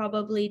 you've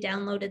probably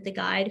downloaded the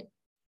guide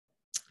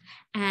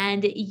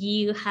and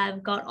you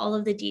have got all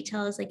of the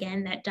details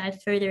again that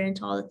dive further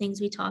into all the things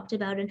we talked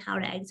about and how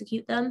to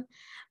execute them.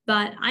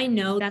 But I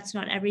know that's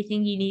not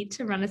everything you need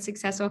to run a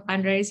successful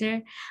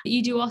fundraiser.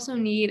 You do also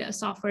need a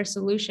software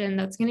solution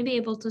that's going to be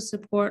able to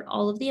support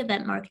all of the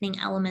event marketing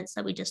elements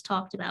that we just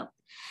talked about.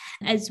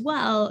 As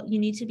well, you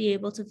need to be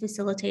able to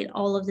facilitate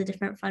all of the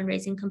different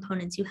fundraising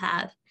components you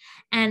have.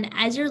 And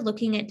as you're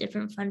looking at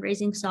different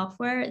fundraising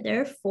software,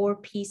 there are 4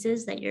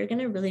 pieces that you're going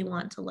to really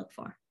want to look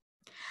for.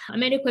 I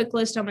made a quick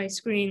list on my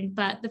screen,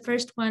 but the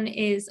first one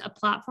is a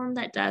platform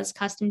that does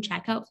custom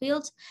checkout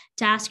fields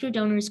to ask your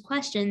donors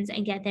questions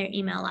and get their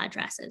email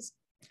addresses.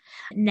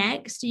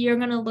 Next, you're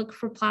going to look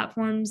for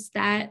platforms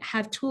that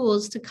have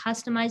tools to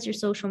customize your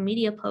social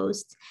media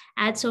posts,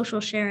 add social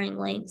sharing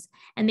links,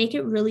 and make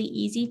it really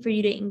easy for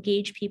you to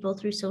engage people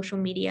through social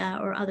media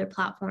or other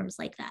platforms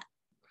like that.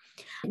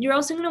 You're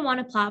also going to want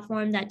a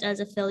platform that does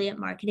affiliate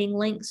marketing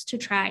links to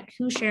track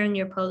who's sharing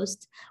your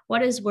posts,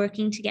 what is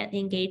working to get the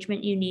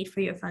engagement you need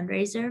for your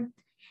fundraiser.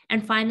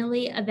 And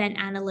finally, event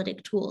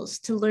analytic tools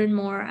to learn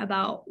more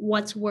about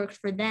what's worked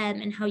for them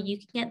and how you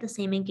can get the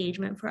same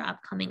engagement for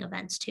upcoming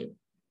events too.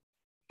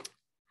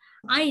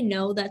 I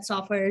know that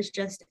software is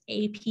just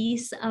a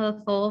piece of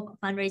a full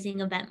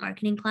fundraising event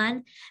marketing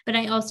plan, but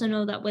I also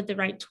know that with the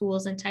right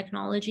tools and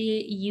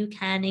technology, you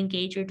can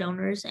engage your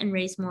donors and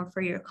raise more for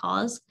your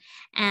cause.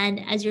 And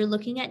as you're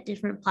looking at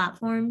different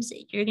platforms,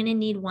 you're going to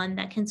need one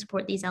that can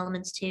support these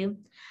elements too.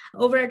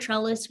 Over at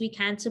Trellis, we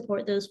can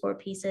support those 4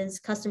 pieces: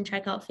 custom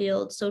checkout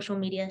fields, social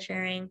media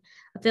sharing,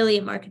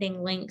 affiliate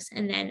marketing links,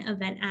 and then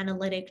event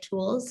analytic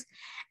tools.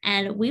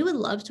 And we would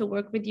love to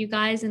work with you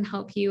guys and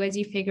help you as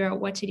you figure out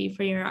what to do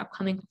for your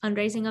upcoming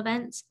fundraising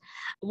events.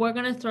 We're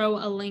going to throw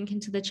a link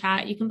into the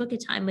chat. You can book a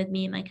time with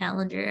me in my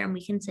calendar and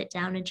we can sit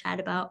down and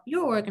chat about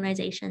your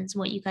organizations and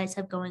what you guys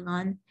have going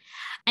on.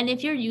 And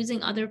if you're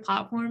using other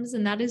platforms,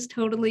 and that is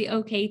totally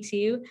okay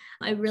too,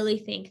 I really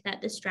think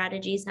that the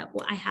strategies that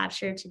I have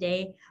shared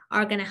today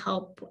are going to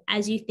help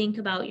as you think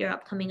about your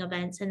upcoming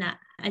events and that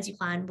as you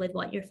plan with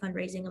what your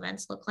fundraising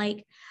events look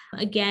like.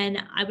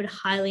 Again, I would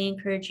highly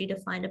encourage you to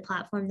find a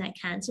platform that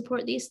can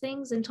support these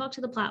things and talk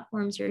to the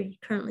platforms you're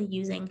currently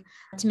using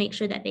to make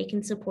sure that they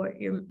can support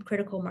your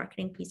critical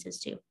marketing pieces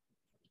too.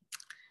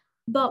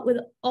 But with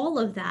all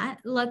of that,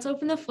 let's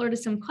open the floor to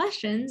some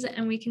questions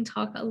and we can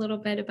talk a little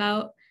bit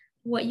about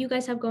what you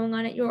guys have going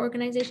on at your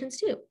organizations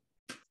too.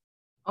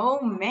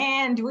 Oh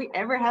man, do we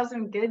ever have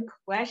some good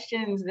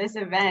questions this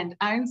event?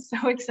 I'm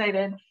so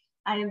excited.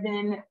 I have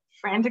been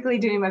frantically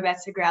doing my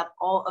best to grab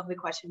all of the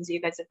questions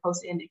you guys have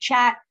posted into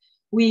chat.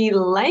 We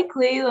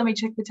likely, let me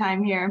check the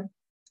time here.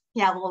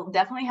 Yeah, we'll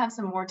definitely have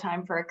some more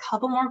time for a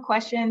couple more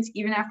questions,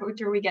 even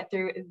after we get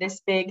through this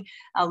big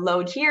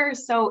load here.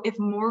 So if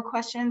more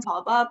questions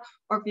pop up,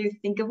 or if you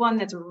think of one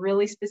that's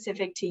really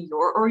specific to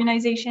your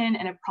organization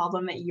and a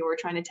problem that you're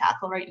trying to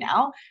tackle right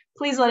now,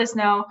 please let us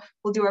know.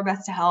 We'll do our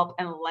best to help.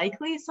 And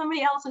likely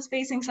somebody else is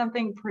facing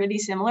something pretty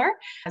similar.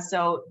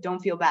 So don't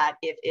feel bad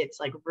if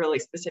it's like really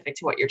specific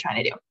to what you're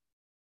trying to do.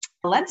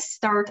 Let's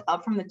start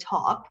up from the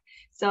top.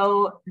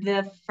 So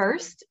the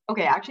first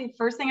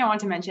thing I want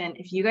to mention,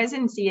 if you guys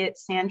didn't see it,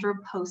 Sandra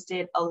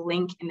posted a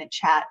link in the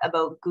chat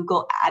about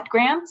Google Ad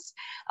grants.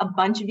 A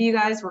bunch of you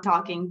guys were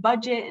talking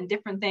budget and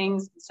different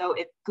things. So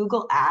if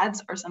Google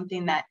Ads are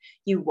something that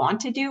you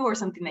want to do or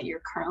something that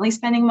you're currently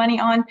spending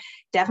money on,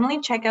 definitely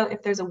check out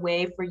if there's a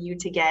way for you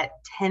to get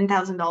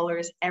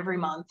 $10,000 every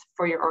month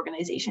for your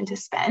organization to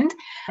spend.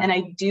 And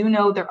I do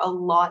know there are a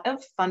lot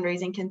of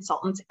fundraising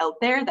consultants out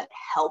there that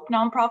help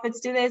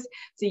nonprofits do this.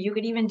 So you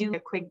could even do a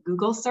quick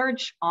Google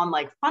search on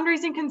like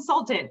fundraising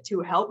consultant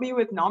to help me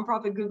with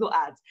nonprofit Google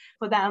Ads.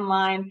 Put that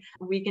online.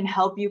 We can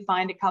help you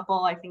find a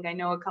couple. I think I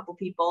know a couple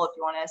people if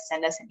you want to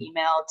send us an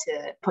email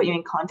to put you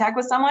in contact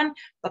with someone,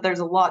 but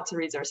there's lots of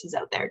resources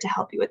out there to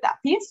help you with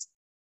that piece.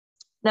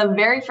 The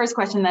very first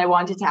question that I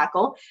wanted to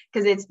tackle,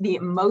 because it's the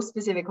most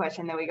specific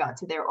question that we got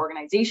to their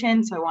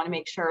organization, so I want to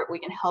make sure we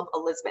can help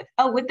Elizabeth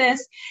out with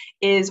this,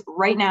 is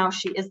right now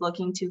she is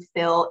looking to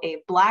fill a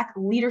Black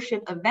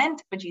leadership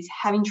event, but she's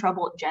having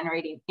trouble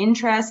generating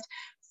interest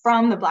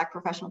from the Black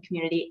professional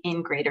community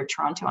in Greater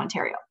Toronto,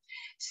 Ontario.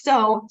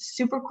 So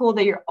super cool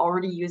that you're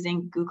already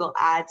using Google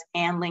Ads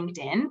and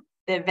LinkedIn.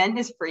 The event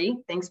is free.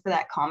 Thanks for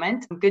that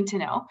comment. Good to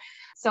know.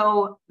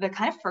 So the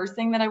kind of first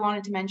thing that I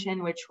wanted to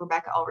mention, which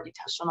Rebecca already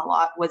touched on a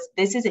lot, was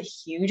this is a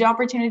huge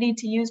opportunity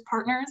to use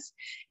partners.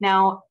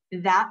 Now,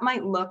 that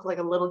might look like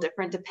a little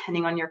different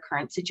depending on your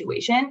current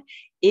situation.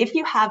 If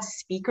you have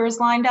speakers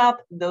lined up,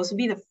 those would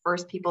be the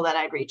first people that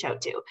I'd reach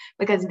out to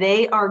because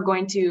they are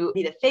going to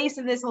be the face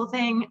of this whole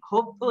thing.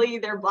 Hopefully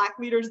they're Black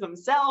leaders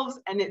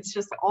themselves and it's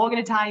just all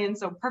going to tie in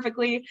so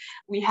perfectly.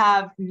 We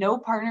have no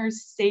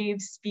partners,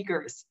 save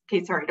speakers.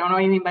 Okay, sorry, don't know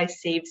what you mean by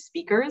save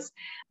speakers.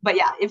 But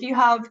yeah, if you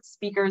have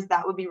speakers,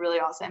 that would be really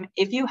awesome.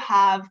 If you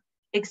have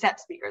accept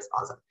speakers,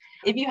 awesome.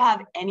 If you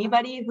have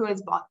anybody who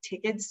has bought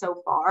tickets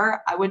so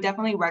far, I would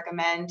definitely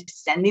recommend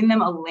sending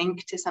them a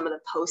link to some of the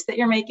posts that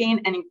you're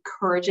making and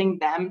encouraging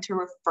them to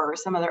refer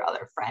some of their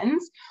other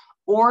friends.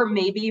 Or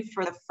maybe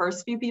for the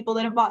first few people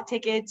that have bought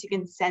tickets, you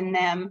can send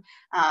them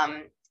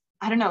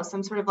I don't know,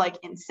 some sort of like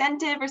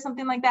incentive or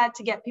something like that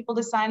to get people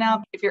to sign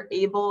up. If you're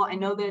able, I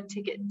know the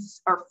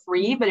tickets are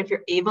free, but if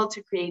you're able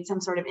to create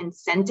some sort of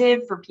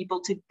incentive for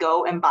people to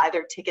go and buy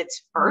their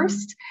tickets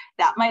first,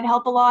 that might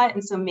help a lot.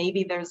 And so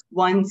maybe there's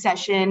one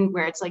session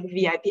where it's like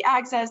VIP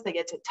access, they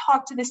get to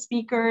talk to the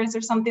speakers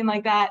or something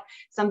like that,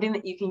 something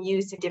that you can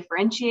use to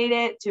differentiate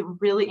it, to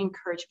really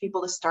encourage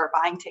people to start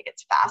buying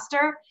tickets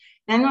faster.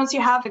 Then once you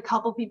have a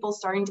couple people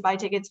starting to buy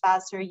tickets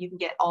faster, you can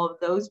get all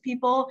of those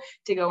people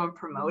to go and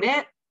promote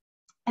it,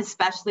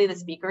 especially the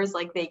speakers.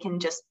 Like they can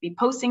just be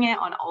posting it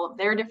on all of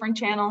their different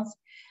channels.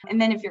 And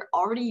then if you're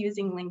already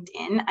using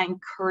LinkedIn, I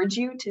encourage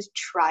you to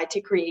try to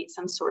create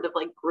some sort of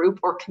like group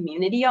or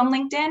community on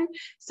LinkedIn.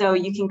 So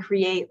you can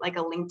create like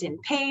a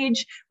LinkedIn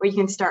page where you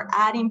can start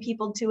adding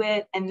people to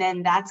it. And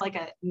then that's like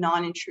a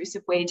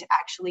non-intrusive way to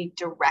actually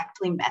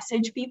directly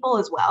message people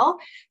as well.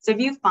 So if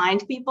you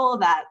find people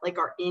that like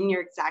are in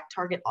your exact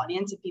target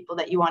audience of people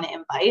that you want to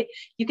invite,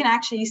 you can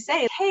actually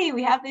say, hey,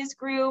 we have this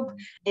group,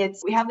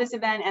 we have this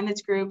event and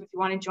this group. If you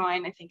want to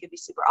join, I think it'd be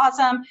super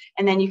awesome.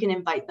 And then you can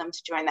invite them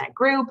to join that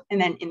group. And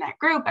then in that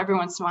group, every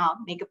once in a while,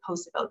 make a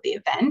post about the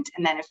event.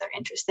 And then if they're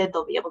interested,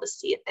 they'll be able to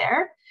see it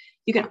there.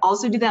 You can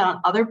also do that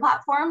on other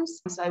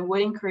platforms. So I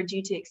would encourage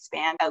you to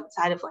expand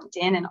outside of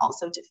LinkedIn and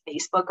also to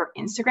Facebook or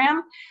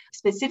Instagram.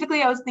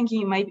 Specifically, I was thinking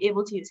you might be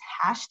able to use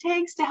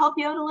hashtags to help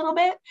you out a little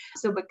bit.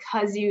 So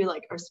because you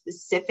like are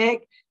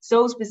specific,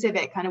 so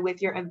specific kind of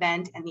with your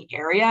event and the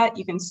area,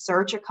 you can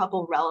search a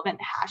couple relevant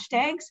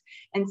hashtags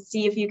and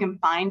see if you can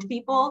find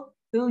people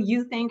who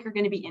you think are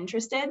going to be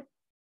interested,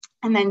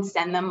 and then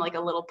send them like a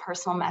little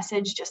personal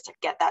message just to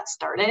get that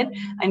started.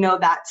 I know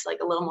that's like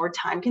a little more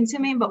time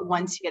consuming, but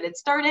once you get it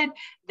started,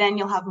 then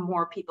you'll have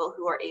more people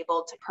who are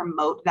able to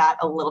promote that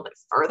a little bit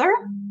further.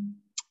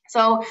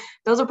 So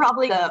those are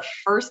probably the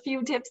first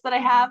few tips that I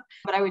have,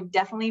 but I would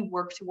definitely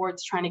work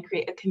towards trying to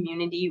create a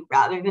community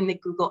rather than the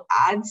Google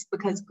Ads,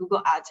 because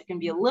Google Ads are going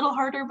to be a little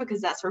harder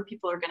because that's where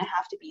people are going to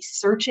have to be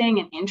searching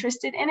and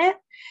interested in it.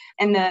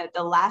 And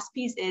the last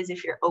piece is,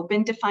 if you're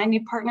open to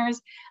finding partners,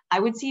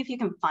 I would see if you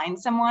can find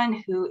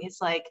someone who is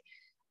like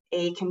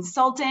a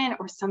consultant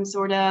or some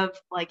sort of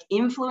like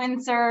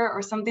influencer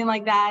or something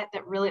like that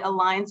that really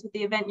aligns with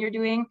the event you're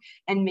doing.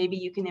 And maybe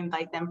you can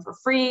invite them for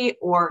free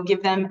or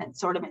give them a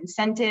sort of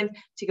incentive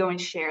to go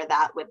and share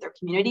that with their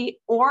community.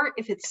 Or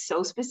if it's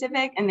so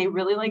specific and they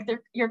really like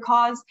your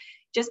cause,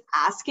 just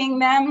asking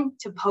them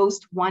to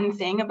post one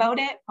thing about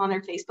it on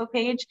their Facebook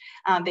page,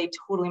 they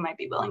totally might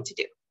be willing to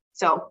do.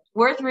 So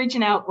worth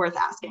reaching out, worth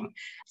asking.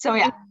 So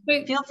yeah,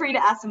 feel free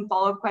to ask some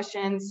follow-up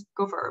questions.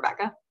 Go for it,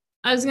 Rebecca.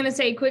 I was going to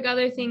say, quick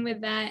other thing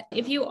with that,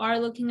 if you are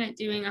looking at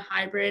doing a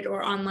hybrid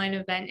or online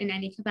event in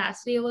any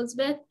capacity,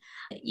 Elizabeth,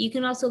 you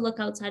can also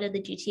look outside of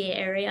the GTA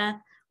area.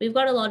 We've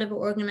got a lot of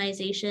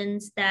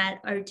organizations that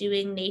are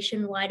doing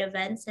nationwide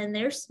events, and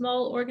they're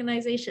small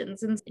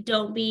organizations, and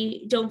don't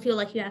feel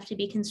like you have to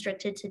be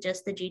constricted to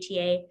just the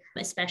GTA,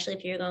 especially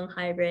if you're going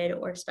hybrid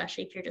or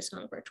especially if you're just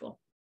going virtual.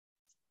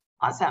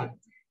 Awesome.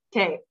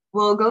 Okay,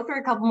 we'll go through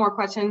a couple more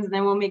questions and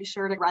then we'll make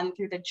sure to run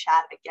through the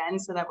chat again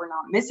so that we're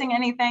not missing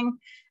anything.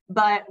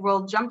 But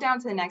we'll jump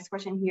down to the next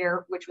question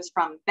here, which was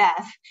from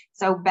Beth.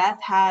 So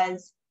Beth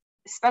has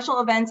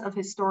special events of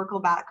historical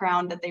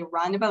background that they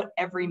run about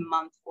every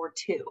month or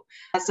two.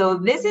 So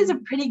this is a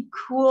pretty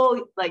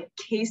cool like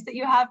case that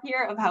you have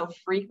here of how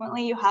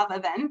frequently you have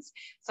events.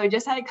 So I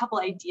just had a couple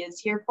ideas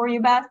here for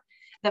you, Beth.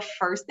 The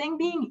first thing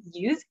being,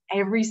 use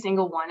every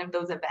single one of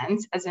those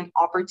events as an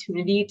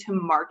opportunity to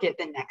market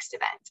the next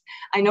event.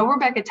 I know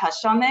Rebecca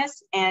touched on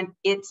this, and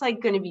it's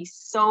like going to be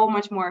so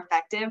much more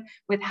effective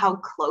with how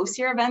close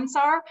your events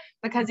are,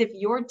 because if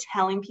you're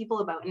telling people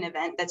about an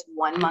event that's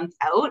 1 month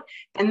out,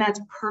 then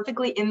that's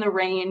perfectly in the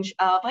range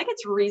of like,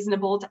 it's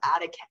reasonable to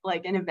add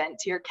an event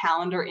to your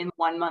calendar in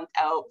 1 month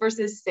out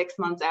versus 6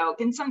 months out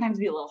can sometimes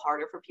be a little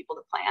harder for people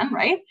to plan,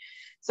 right?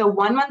 So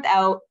 1 month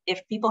out,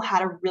 if people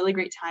had a really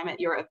great time at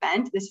your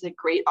event, this is a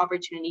great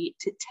opportunity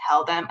to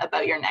tell them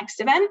about your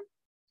next event.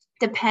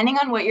 Depending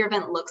on what your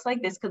event looks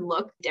like, this could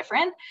look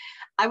different.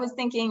 I was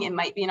thinking it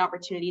might be an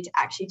opportunity to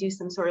actually do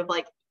some sort of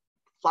like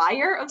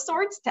flyer of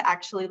sorts to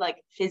actually like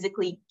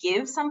physically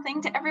give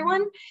something to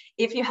everyone.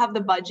 If you have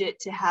the budget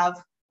to have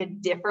a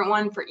different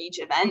one for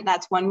each event,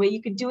 that's one way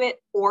you could do it.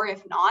 Or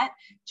if not,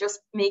 just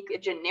make a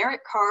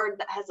generic card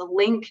that has a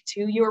link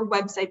to your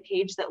website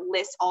page that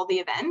lists all the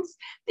events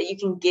that you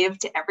can give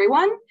to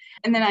everyone.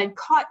 And then I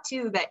caught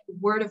too that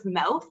word of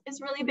mouth is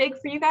really big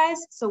for you guys.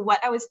 So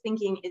what I was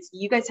thinking is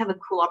you guys have a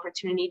cool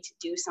opportunity to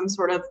do some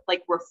sort of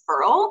like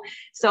referral.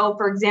 So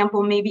for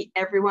example, maybe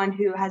everyone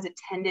who has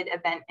attended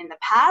event in the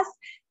past,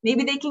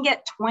 maybe they can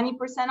get 20%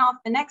 off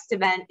the next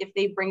event if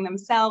they bring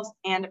themselves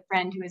and a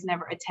friend who has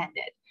never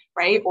attended,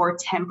 right? Or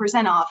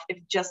 10% off if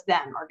just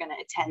them are going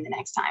to attend the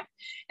next time.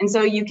 And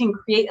so you can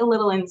create a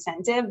little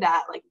incentive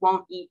that like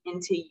won't eat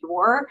into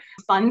your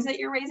funds that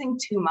you're raising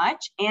too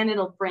much, and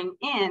it'll bring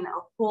in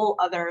a whole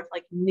other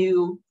like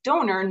new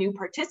donor, new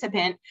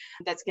participant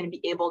that's going to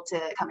be able to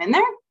come in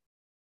there.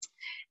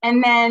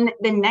 And then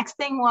the next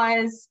thing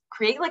was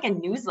create like a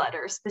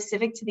newsletter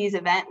specific to these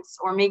events,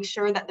 or make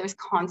sure that there's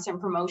constant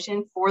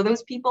promotion for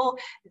those people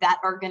that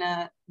are going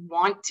to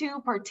want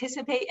to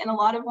participate in a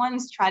lot of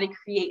ones. Try to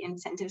create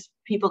incentives for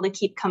people to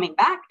keep coming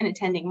back and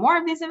attending more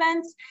of these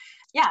events.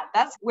 Yeah,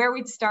 that's where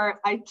we'd start.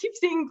 I keep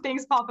seeing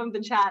things pop up in the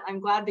chat. I'm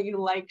glad that you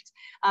liked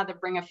the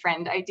bring a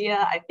friend idea.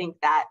 I think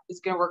that is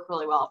going to work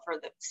really well for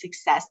the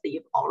success that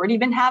you've already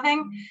been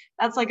having.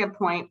 That's like a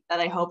point that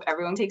I hope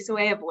everyone takes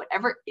away of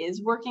whatever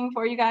is working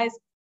for you guys.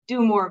 Do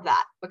more of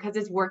that because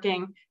it's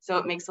working. So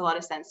it makes a lot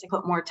of sense to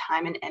put more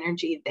time and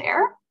energy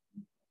there.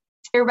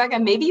 Hey, Rebecca,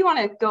 maybe you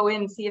want to go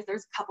in and see if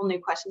there's a couple new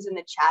questions in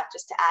the chat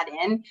just to add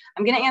in.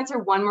 I'm going to answer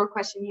one more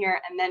question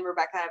here. And then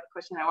Rebecca, I have a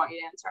question I want you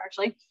to answer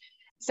actually.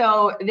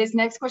 So this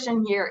next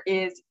question here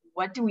is,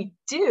 what do we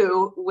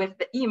do with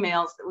the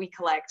emails that we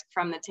collect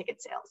from the ticket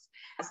sales?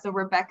 So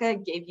Rebecca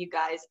gave you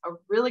guys a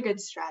really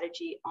good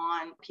strategy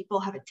on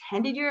people have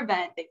attended your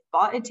event, they've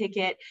bought a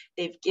ticket,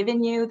 they've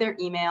given you their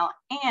email,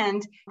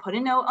 and put a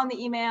note on the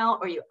email,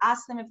 or you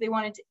ask them if they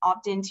wanted to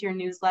opt into your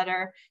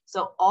newsletter.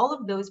 So all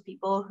of those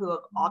people who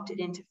have opted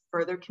into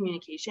further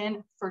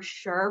communication, for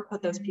sure,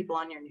 put those people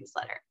on your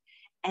newsletter.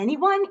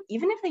 Anyone,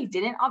 even if they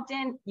didn't opt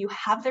in, you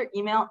have their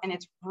email, and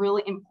it's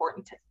really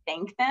important to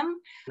thank them.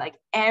 Like,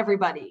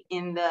 everybody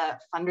in the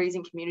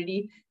fundraising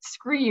community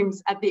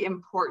screams at the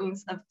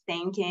importance of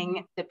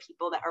thanking the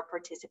people that are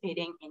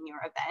participating in your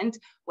event,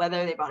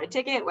 whether they bought a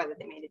ticket, whether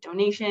they made a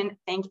donation.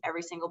 Thank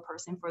every single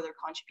person for their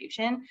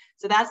contribution.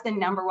 So that's the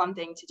number one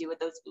thing to do with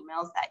those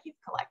emails that you've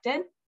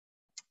collected.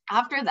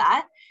 After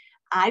that,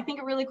 I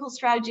think a really cool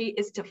strategy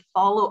is to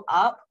follow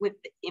up with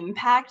the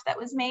impact that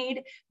was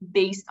made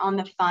based on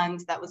the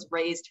funds that was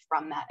raised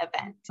from that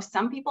event.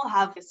 Some people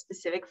have a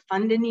specific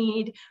fund in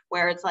need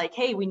where it's like,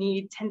 hey, we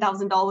need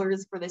 $10,000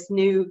 for this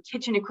new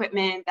kitchen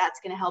equipment that's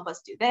going to help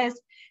us do this.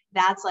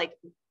 That's like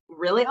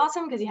really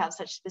awesome because you have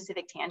such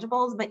specific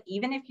tangibles. But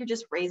even if you're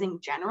just raising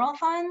general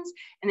funds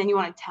and then you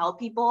want to tell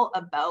people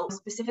about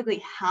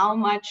specifically how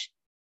much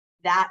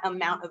that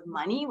amount of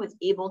money was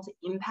able to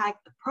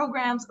impact the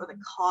programs or the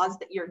cause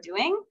that you're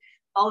doing,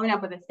 following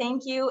up with a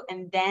thank you,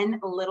 and then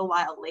a little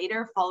while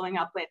later following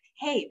up with,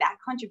 hey, that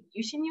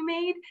contribution you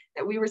made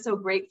that we were so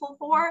grateful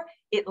for,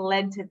 it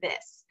led to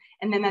this.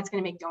 And then that's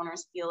going to make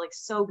donors feel like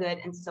so good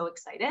and so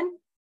excited.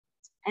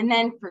 And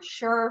then for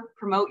sure,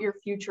 promote your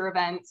future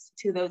events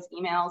to those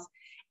emails.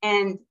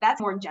 And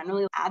that's more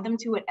generally, add them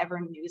to whatever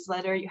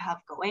newsletter you have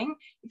going.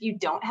 If you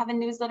don't have a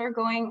newsletter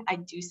going, I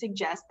do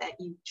suggest that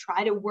you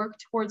try to work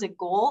towards a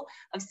goal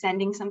of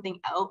sending something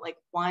out like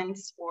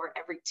once or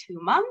every 2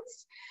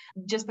 months,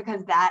 just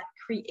because that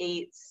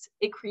creates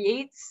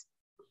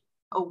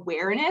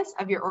awareness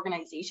of your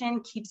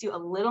organization, keeps you a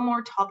little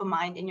more top of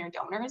mind in your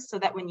donors, so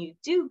that when you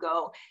do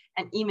go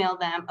and email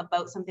them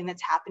about something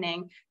that's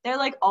happening, they're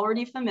like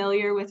already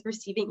familiar with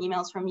receiving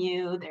emails from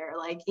you. They're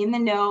like in the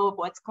know of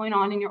what's going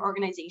on in your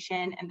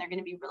organization, and they're going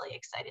to be really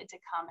excited to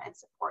come and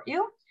support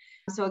you.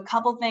 So a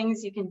couple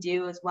things you can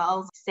do as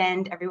well,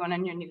 send everyone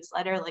on your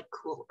newsletter like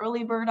cool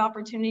early bird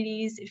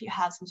opportunities if you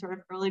have some sort of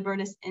early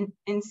bird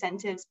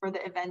incentives for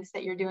the events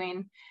that you're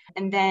doing.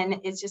 And then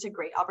it's just a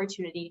great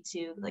opportunity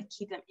to like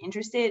keep them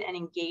interested and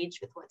engaged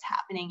with what's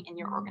happening in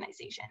your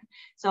organization.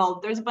 So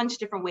there's a bunch of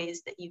different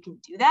ways that you can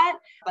do that,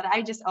 but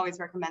I just always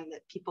recommend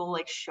that people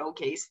like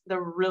showcase the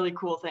really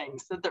cool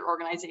things that their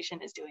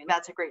organization is doing.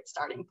 That's a great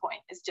starting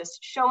point, is just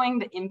showing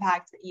the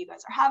impact that you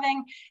guys are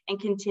having and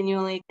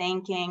continually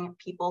thanking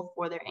people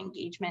for their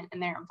engagement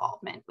and their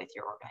involvement with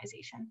your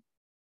organization.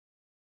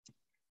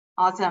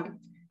 Awesome.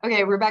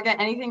 Okay, Rebecca,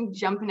 anything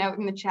jumping out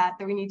in the chat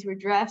that we need to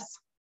address?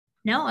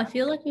 No, I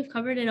feel like we've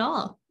covered it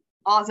all.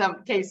 Awesome.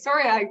 Okay,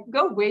 sorry, I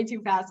go way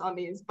too fast on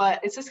these, but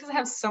it's just because I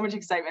have so much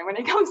excitement when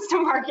it comes to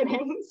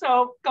marketing.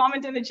 So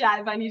comment in the chat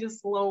if I need to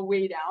slow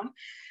way down.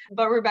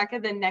 But Rebecca,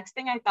 the next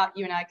thing I thought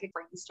you and I could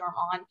brainstorm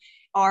on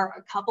are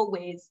a couple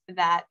ways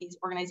that these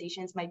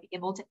organizations might be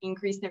able to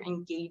increase their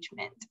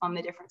engagement on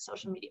the different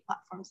social media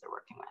platforms they're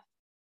working with.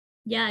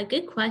 Yeah,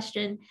 good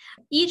question.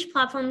 Each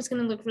platform is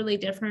going to look really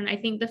different. I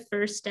think the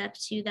first step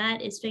to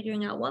that is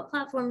figuring out what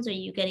platforms are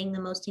you getting the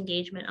most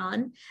engagement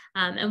on,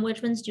 and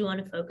which ones do you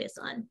want to focus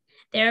on.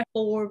 There are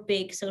 4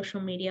 big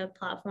social media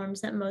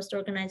platforms that most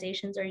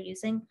organizations are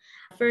using.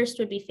 First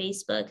would be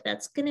Facebook.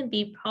 That's going to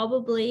be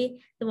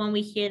probably the one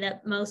we hear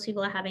that most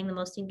people are having the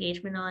most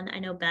engagement on. I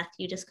know, Beth,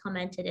 you just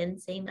commented in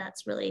saying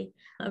that's really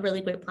a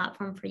really great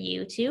platform for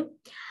you too.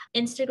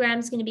 Instagram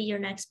is going to be your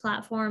next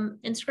platform.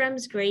 Instagram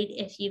is great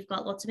if you've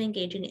got lots of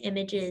engaging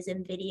images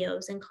and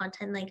videos and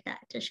content like that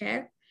to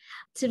share.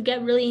 To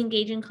get really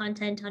engaging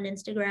content on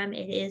Instagram,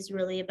 it is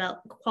really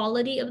about the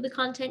quality of the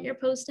content you're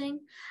posting,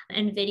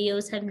 and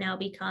videos have now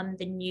become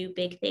the new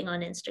big thing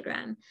on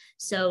Instagram.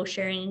 So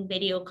sharing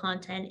video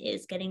content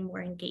is getting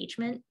more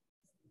engagement.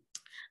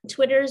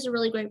 Twitter is a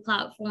really great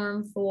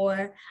platform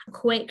for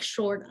quick,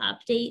 short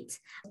updates,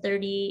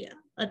 30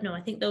 no,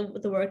 I think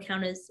the word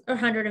count is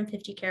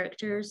 150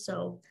 characters.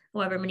 So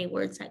however many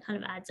words that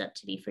kind of adds up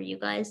to be for you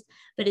guys,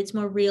 but it's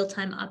more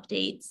real-time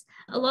updates.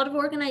 A lot of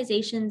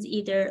organizations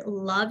either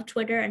love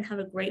Twitter and have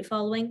a great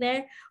following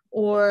there,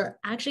 or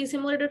actually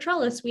similar to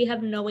Trellis, we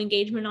have no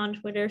engagement on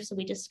Twitter, so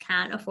we just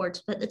can't afford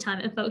to put the time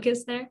and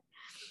focus there.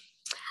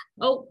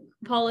 Oh,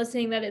 Paul is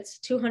saying that it's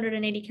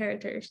 280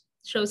 characters.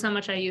 Shows how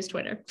much I use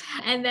Twitter.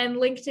 And then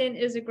LinkedIn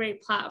is a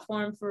great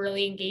platform for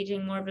really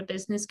engaging more of a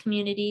business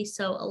community.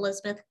 So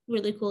Elizabeth,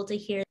 really cool to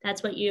hear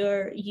that's what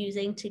you're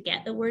using to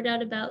get the word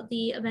out about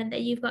the event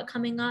that you've got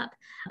coming up.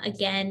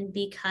 Again,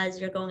 because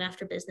you're going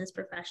after business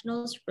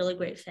professionals, really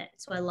great fit.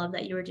 So I love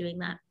that you were doing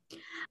that.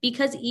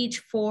 Because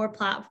each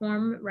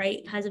platform,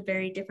 right, has a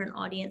very different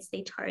audience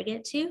they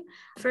target to.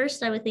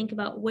 First, I would think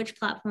about which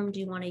platform do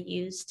you want to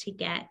use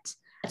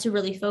to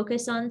really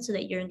focus on so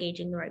that you're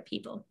engaging the right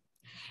people.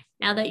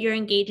 Now that you're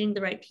engaging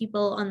the right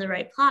people on the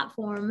right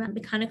platform, the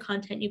kind of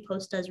content you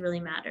post does really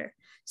matter.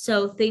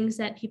 So things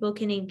that people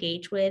can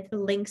engage with,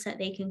 links that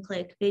they can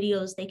click,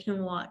 videos they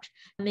can watch.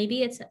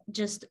 Maybe it's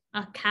just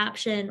a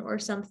caption or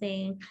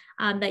something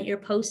that you're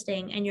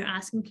posting and you're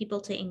asking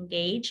people to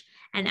engage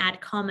and add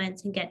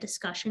comments and get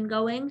discussion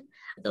going.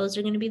 Those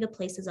are going to be the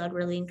places I'd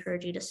really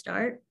encourage you to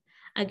start.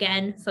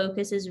 Again,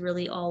 focus is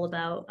really all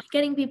about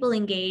getting people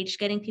engaged,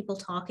 getting people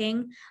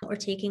talking, or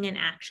taking an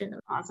action.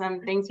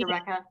 Awesome. Thanks,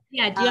 Rebecca.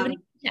 Yeah. Do you have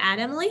anything to add,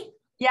 Emily?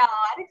 Yeah, I'll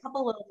add a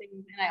couple little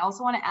things. And I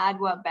also want to add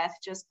what Beth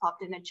just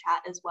popped in the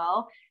chat as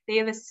well. They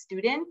have a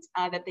student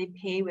that they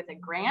pay with a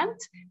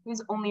grant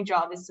whose only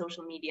job is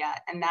social media.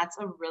 And that's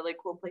a really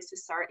cool place to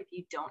start if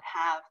you don't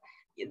have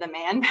the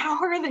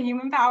manpower, the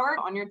human power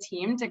on your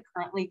team to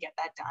currently get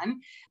that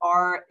done.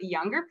 Or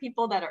younger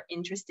people that are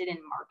interested in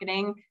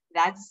marketing,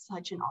 that's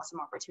such an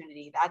awesome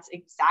opportunity. That's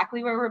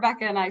exactly where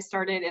Rebecca and I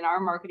started in our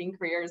marketing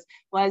careers,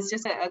 was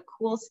just a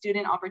cool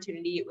student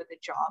opportunity with a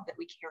job that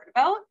we cared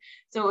about.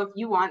 So if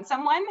you want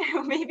someone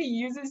who maybe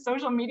uses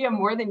social media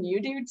more than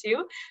you do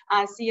too,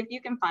 see if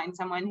you can find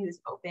someone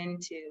who's open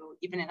to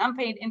even an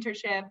unpaid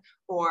internship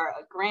or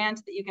a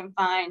grant that you can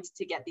find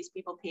to get these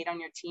people paid on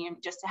your team,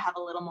 just to have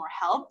a little more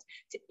help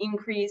to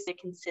increase the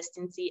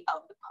consistency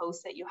of the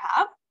posts that you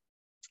have.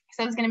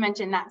 So I was going to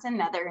mention that's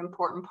another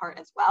important part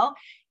as well.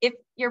 If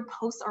your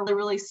posts are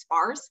really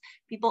sparse,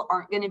 people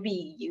aren't going to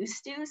be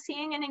used to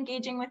seeing and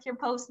engaging with your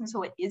posts. And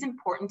so it is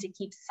important to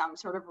keep some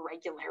sort of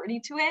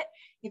regularity to it.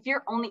 If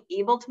you're only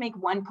able to make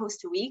one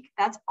post a week,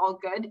 that's all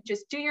good.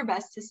 Just do your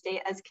best to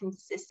stay as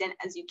consistent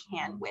as you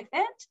can with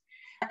it.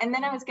 And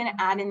then I was going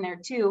to add in there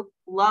too,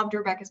 loved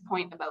Rebecca's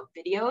point about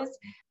videos.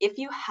 If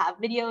you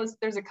have videos,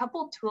 there's a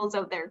couple tools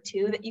out there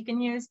too that you can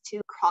use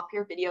to crop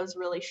your videos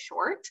really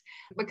short.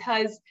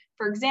 Because,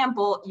 for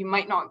example, you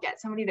might not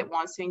get somebody that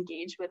wants to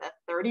engage with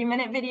a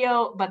 30-minute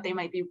video, but they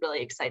might be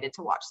really excited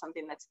to watch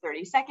something that's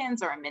 30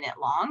 seconds or a minute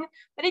long.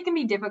 But it can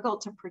be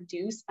difficult to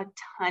produce a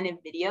ton of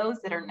videos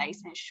that are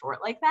nice and short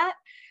like that.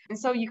 And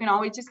so you can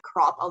always just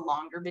crop a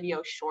longer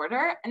video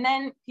shorter, and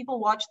then people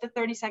watch the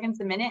 30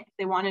 seconds a minute. If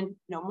they want to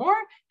know more,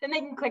 then they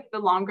can click the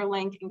longer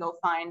link and go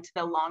find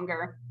the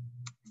longer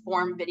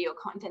form video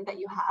content that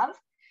you have.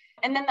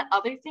 And then the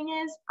other thing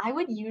is, I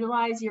would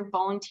utilize your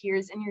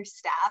volunteers and your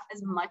staff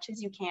as much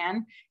as you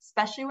can,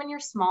 especially when you're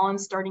small and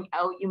starting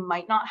out. You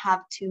might not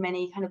have too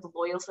many kind of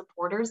loyal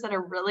supporters that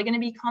are really going to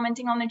be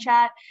commenting on the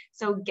chat.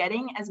 So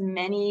getting as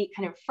many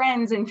kind of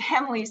friends and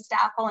family,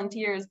 staff,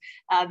 volunteers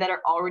that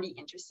are already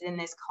interested in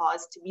this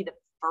cause to be the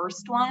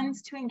first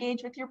ones to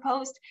engage with your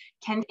post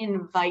can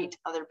invite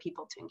other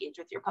people to engage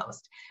with your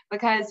post.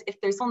 Because if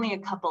there's only a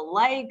couple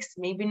likes,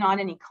 maybe not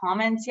any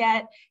comments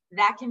yet,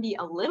 that can be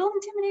a little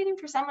intimidating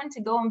for someone to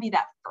go and be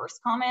that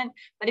first comment.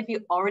 But if you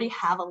already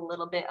have a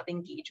little bit of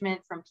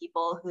engagement from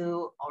people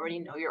who already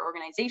know your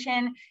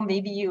organization,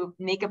 maybe you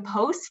make a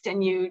post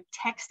and you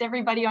text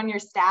everybody on your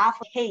staff,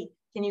 hey,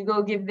 can you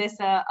go give this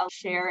a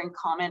share and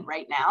comment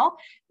right now?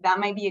 That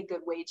might be a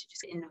good way to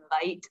just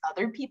invite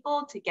other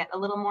people to get a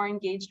little more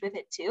engaged with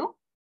it too.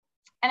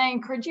 And I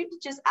encourage you to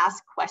just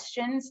ask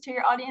questions to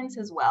your audience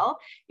as well.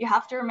 You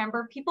have to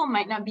remember, people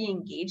might not be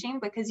engaging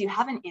because you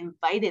haven't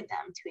invited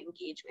them to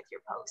engage with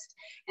your post.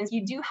 And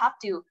you do have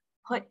to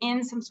put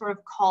in some sort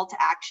of call to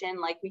action,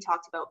 like we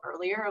talked about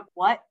earlier, of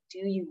what do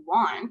you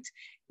want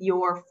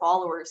your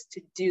followers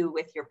to do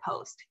with your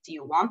post? Do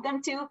you want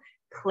them to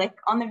click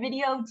on the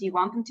video? Do you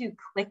want them to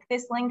click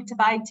this link to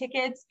buy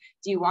tickets?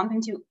 Do you want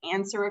them to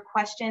answer a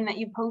question that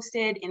you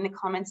posted in the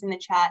comments in the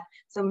chat?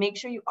 So make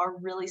sure you are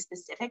really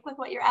specific with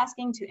what you're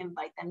asking to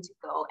invite them to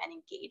go and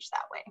engage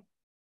that way.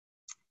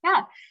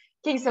 Yeah.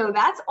 Okay, so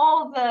that's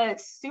all the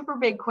super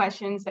big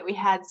questions that we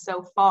had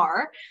so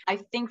far. I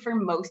think for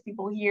most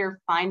people here,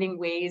 finding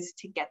ways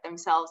to get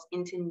themselves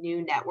into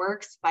new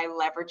networks by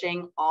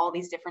leveraging all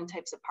these different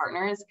types of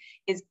partners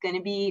is going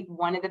to be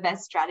one of the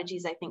best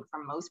strategies, I think,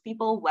 for most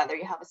people, whether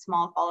you have a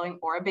small following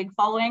or a big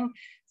following.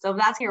 So if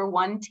that's your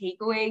one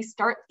takeaway,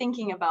 start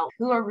thinking about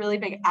who are really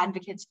big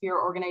advocates for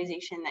your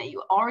organization that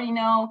you already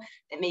know,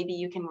 that maybe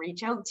you can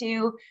reach out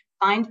to.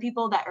 Find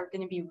people that are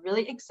going to be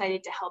really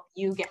excited to help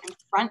you get in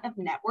front of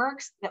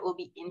networks that will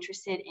be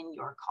interested in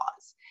your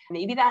cause.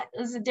 Maybe that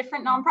is a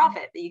different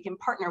nonprofit that you can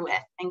partner with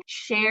and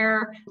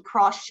share,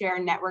 cross-share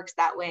networks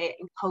that way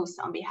and post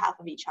on behalf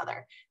of each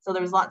other. So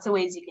there's lots of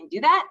ways you can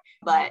do that,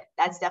 but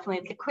that's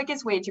definitely the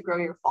quickest way to grow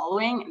your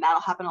following. And that'll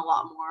happen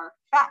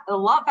a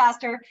lot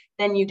faster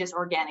than you just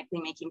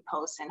organically making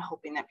posts and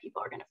hoping that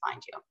people are going to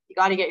find you. You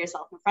got to get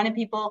yourself in front of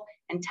people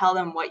and tell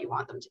them what you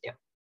want them to do.